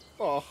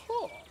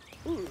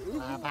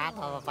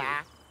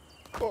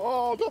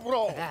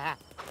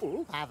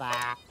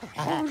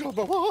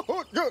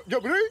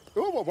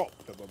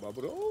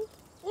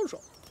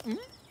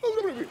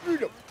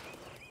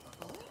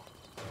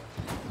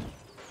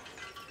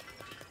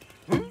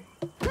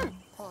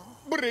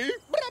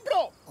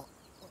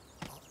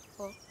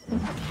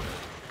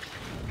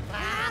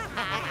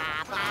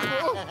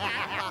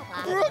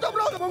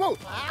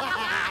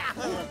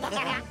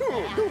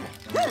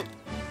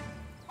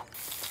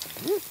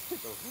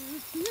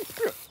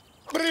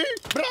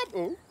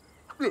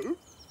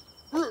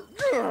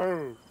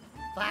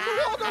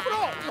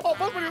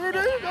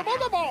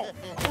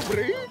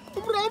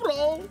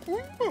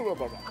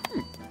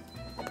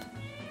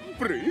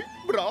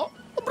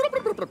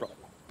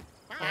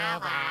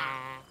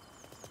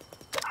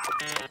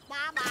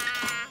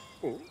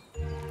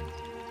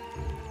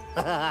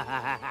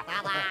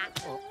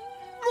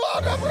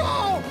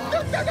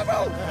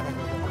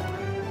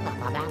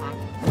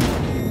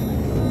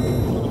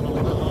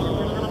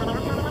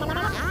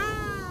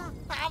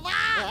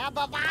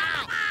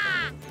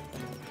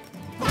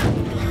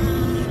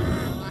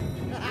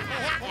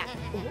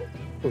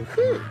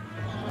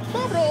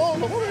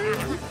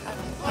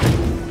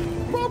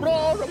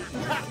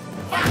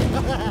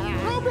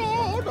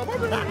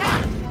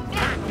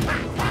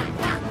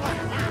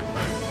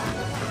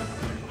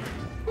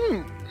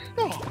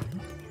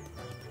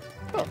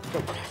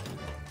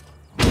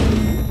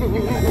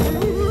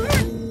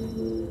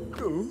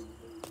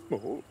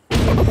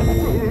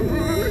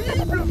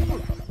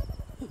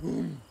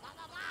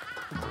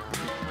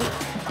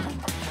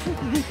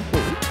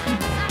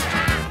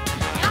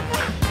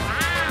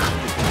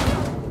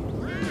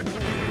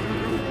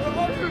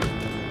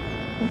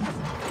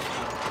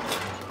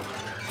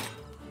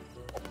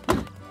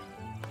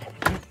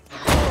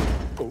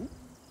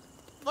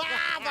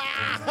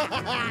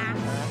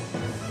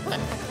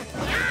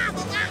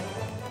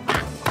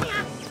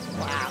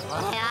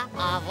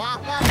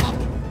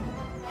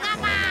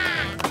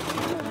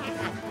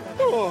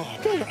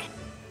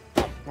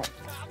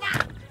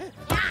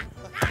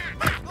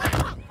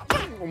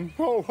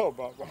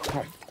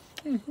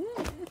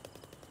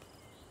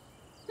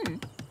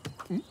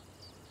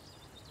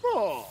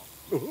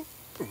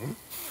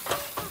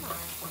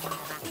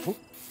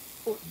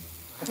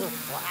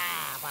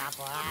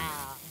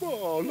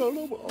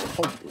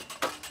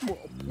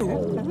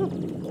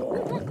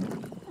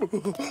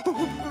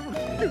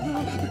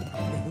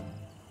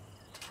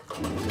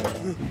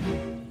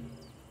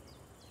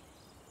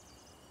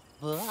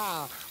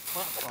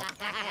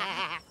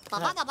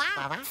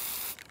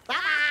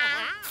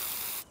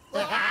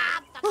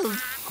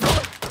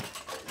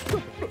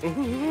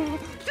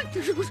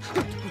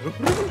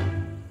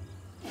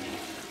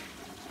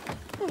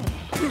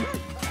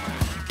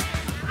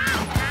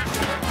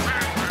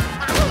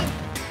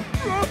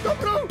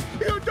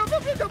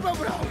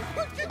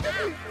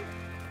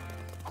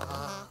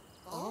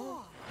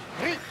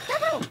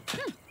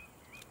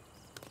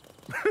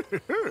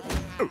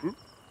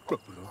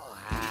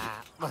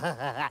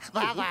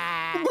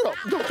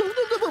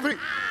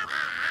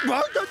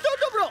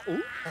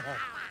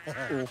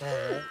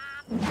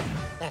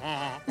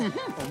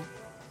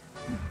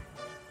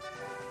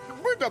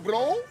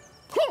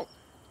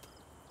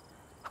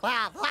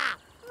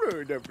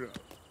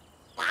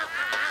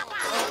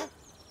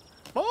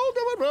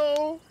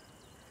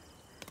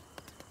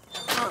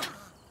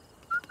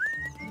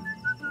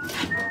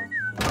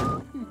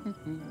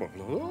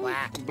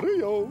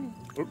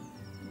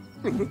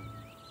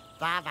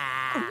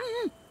 Bravo!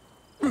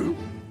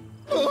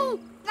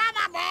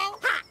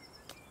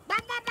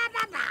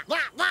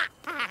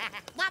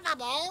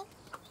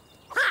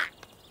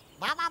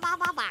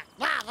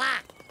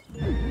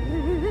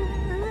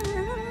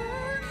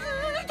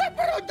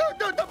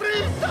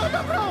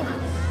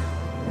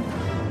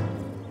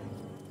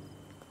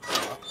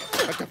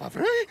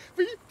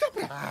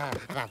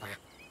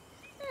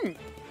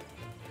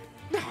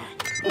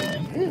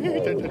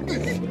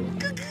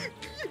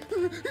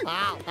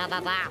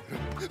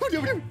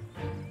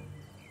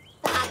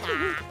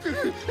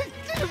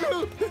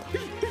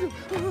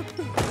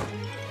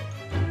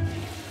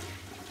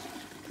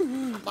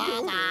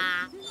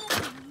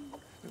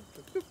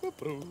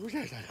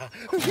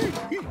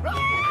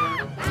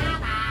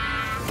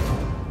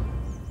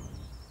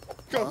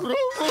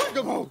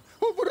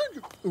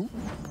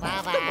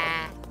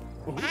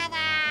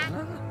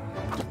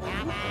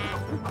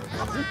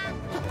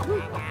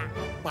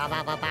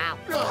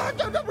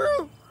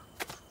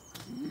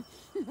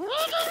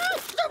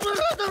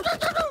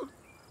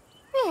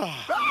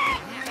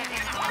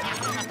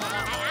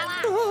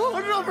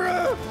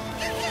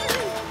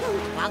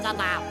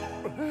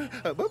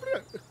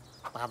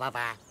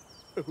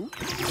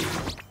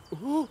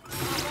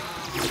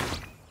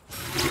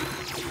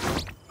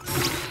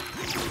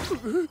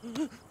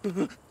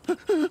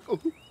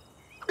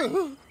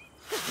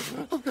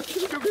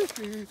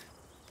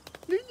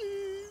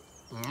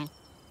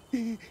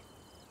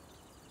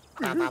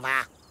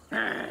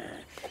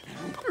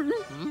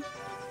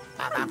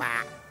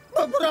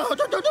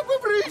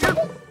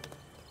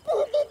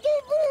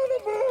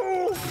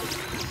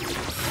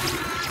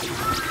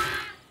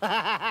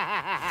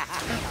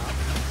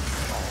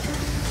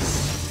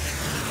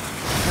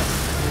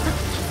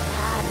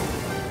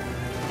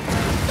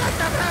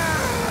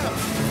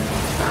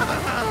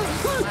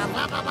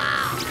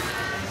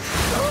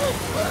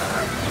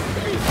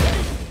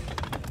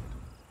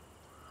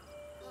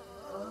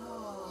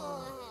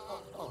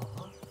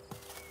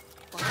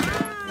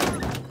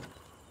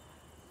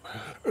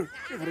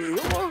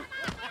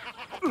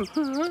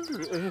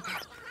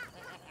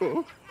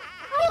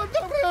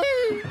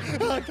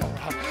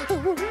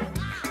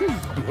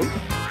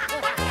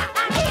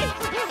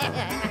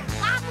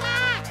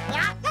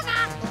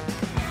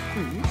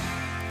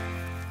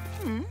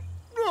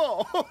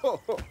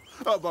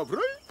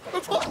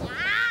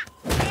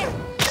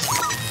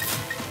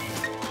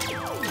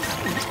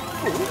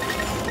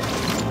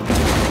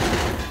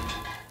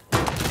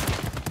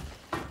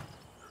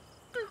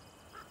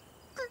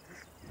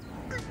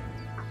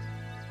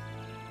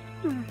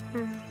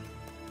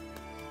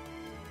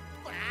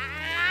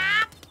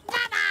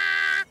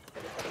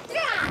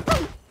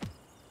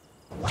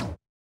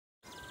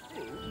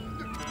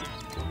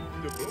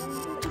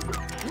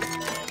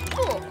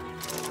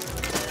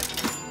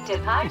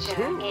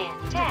 Departure in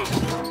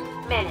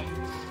 10 minutes.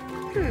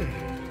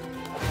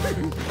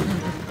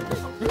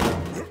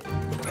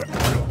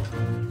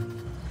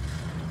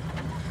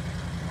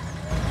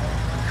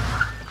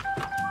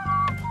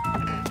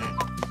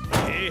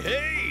 Hey,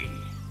 hey!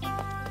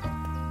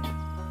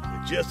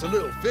 With just a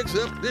little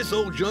fix-up, this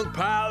old junk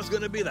pile is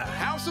gonna be the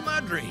house of my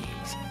dreams.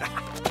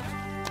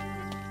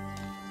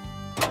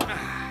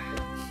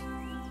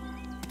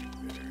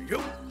 There you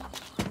go.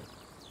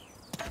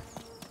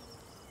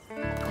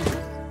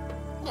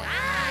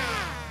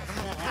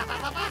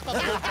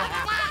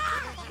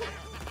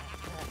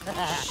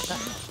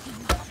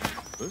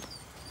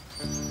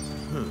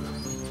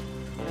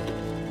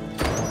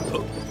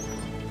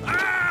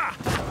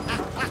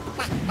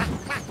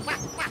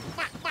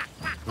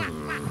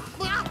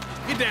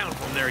 Get down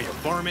from there, you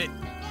varmint.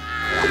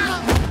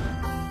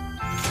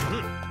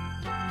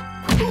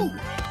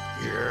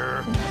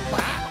 Here.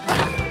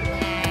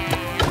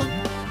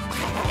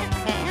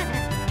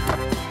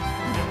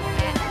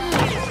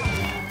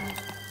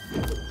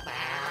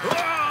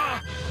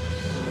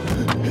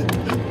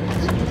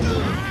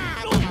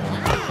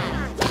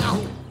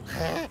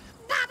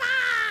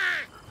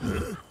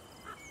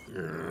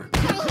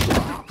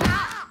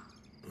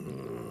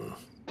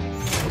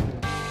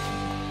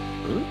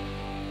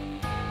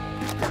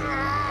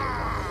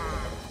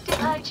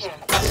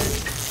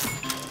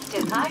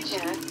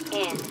 Departure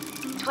in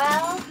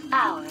 12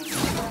 hours.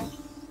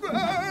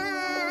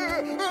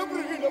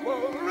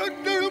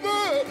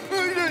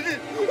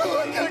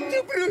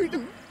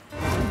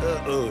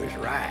 Uh-oh is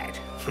right.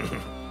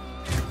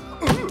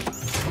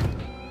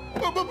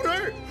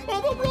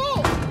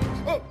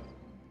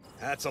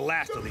 That's the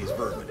last of these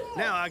vermin.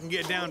 Now I can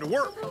get down to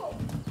work.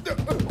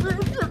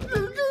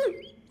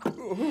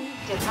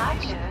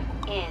 Departure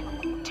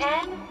in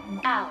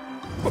 10 hours.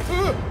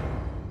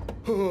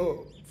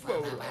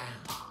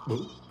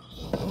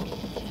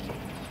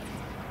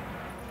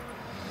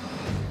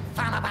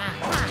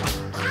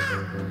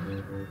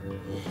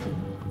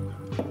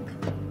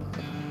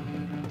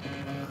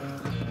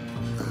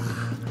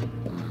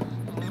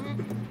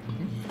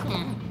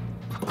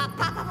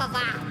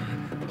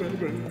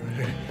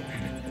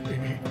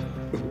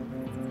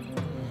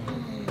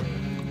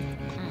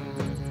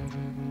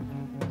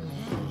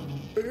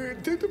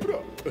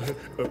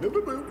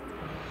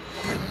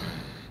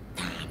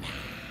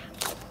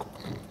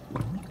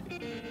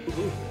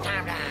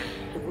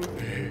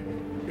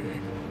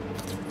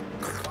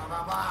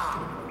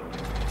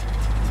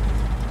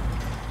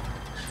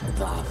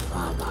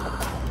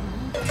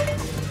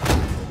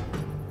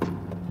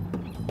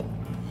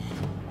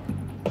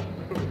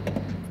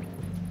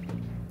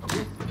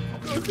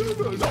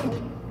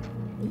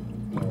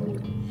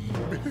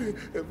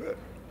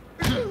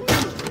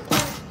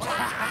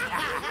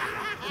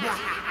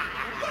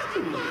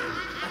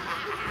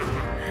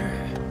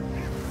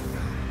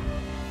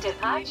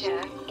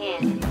 Departure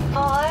in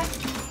 4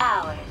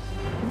 hours.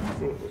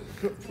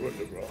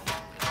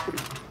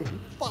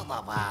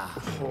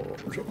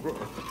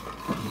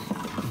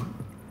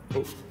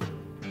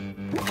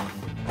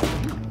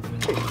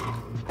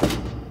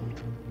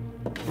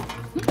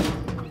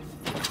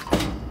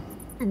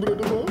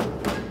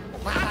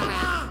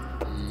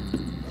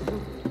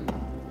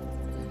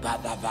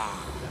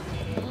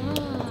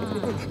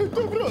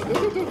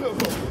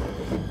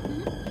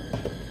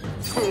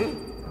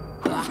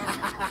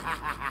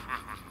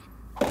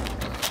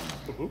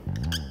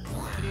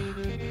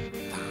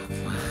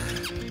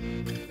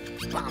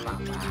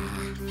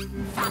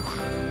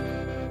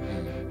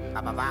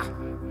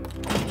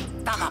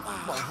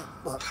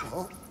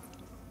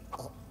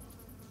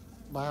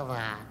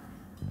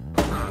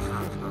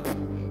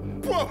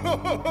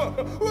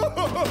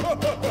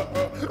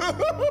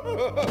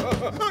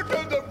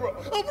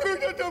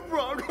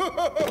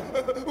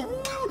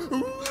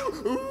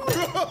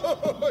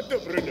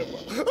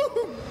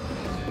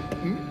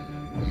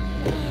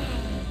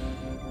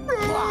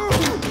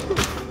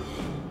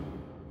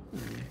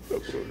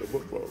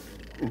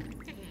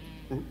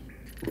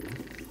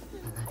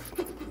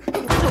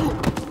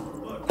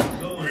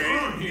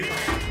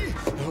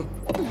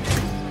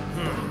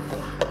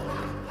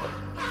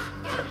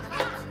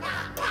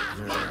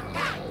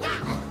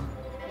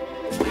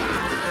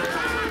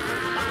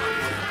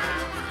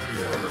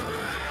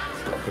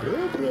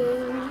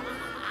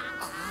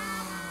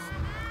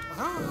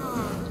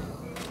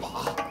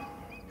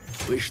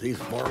 Wish these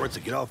forwards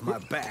would get off my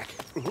back.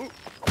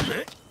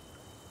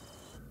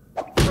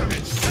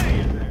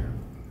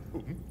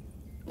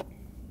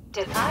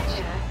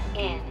 Departure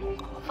in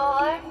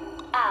 4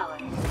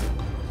 hours.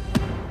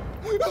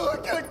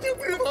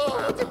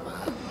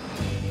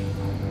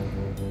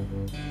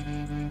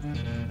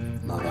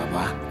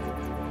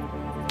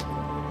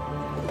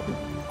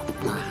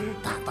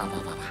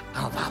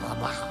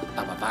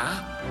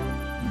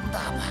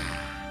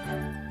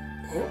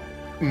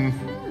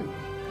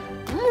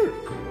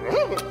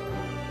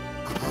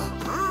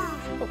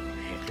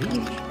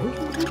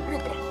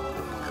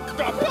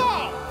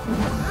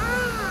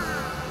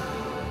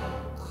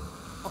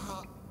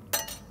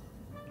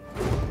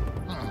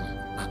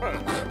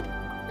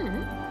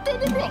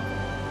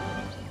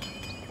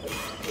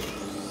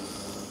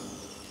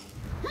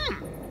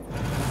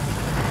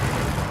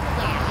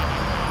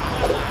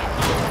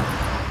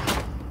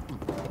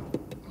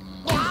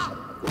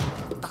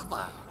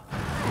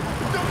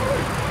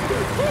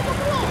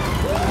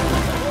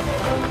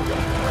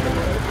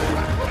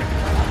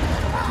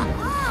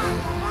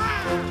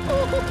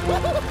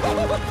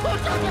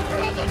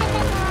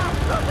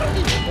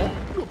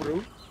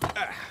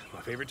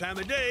 My favorite time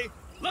of day,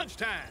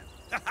 lunchtime.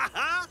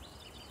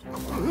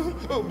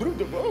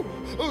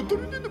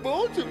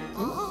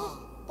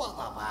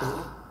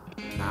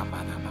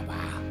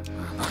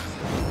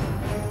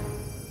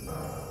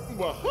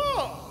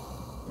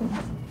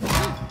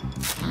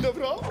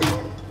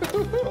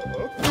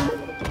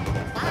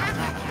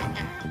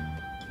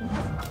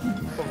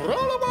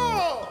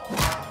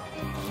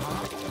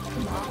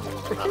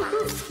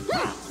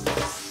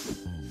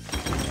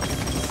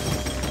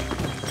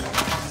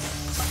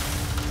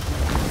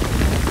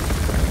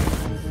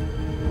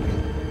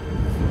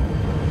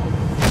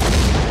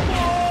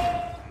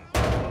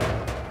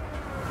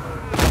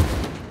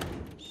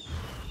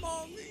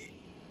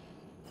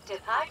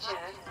 Departure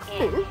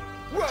in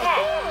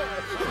 10,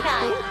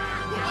 9,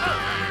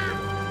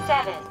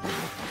 7,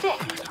 6,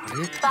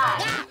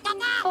 5,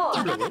 4,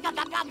 3,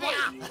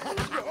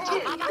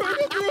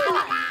 2,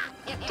 1.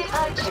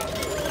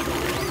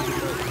 Departure.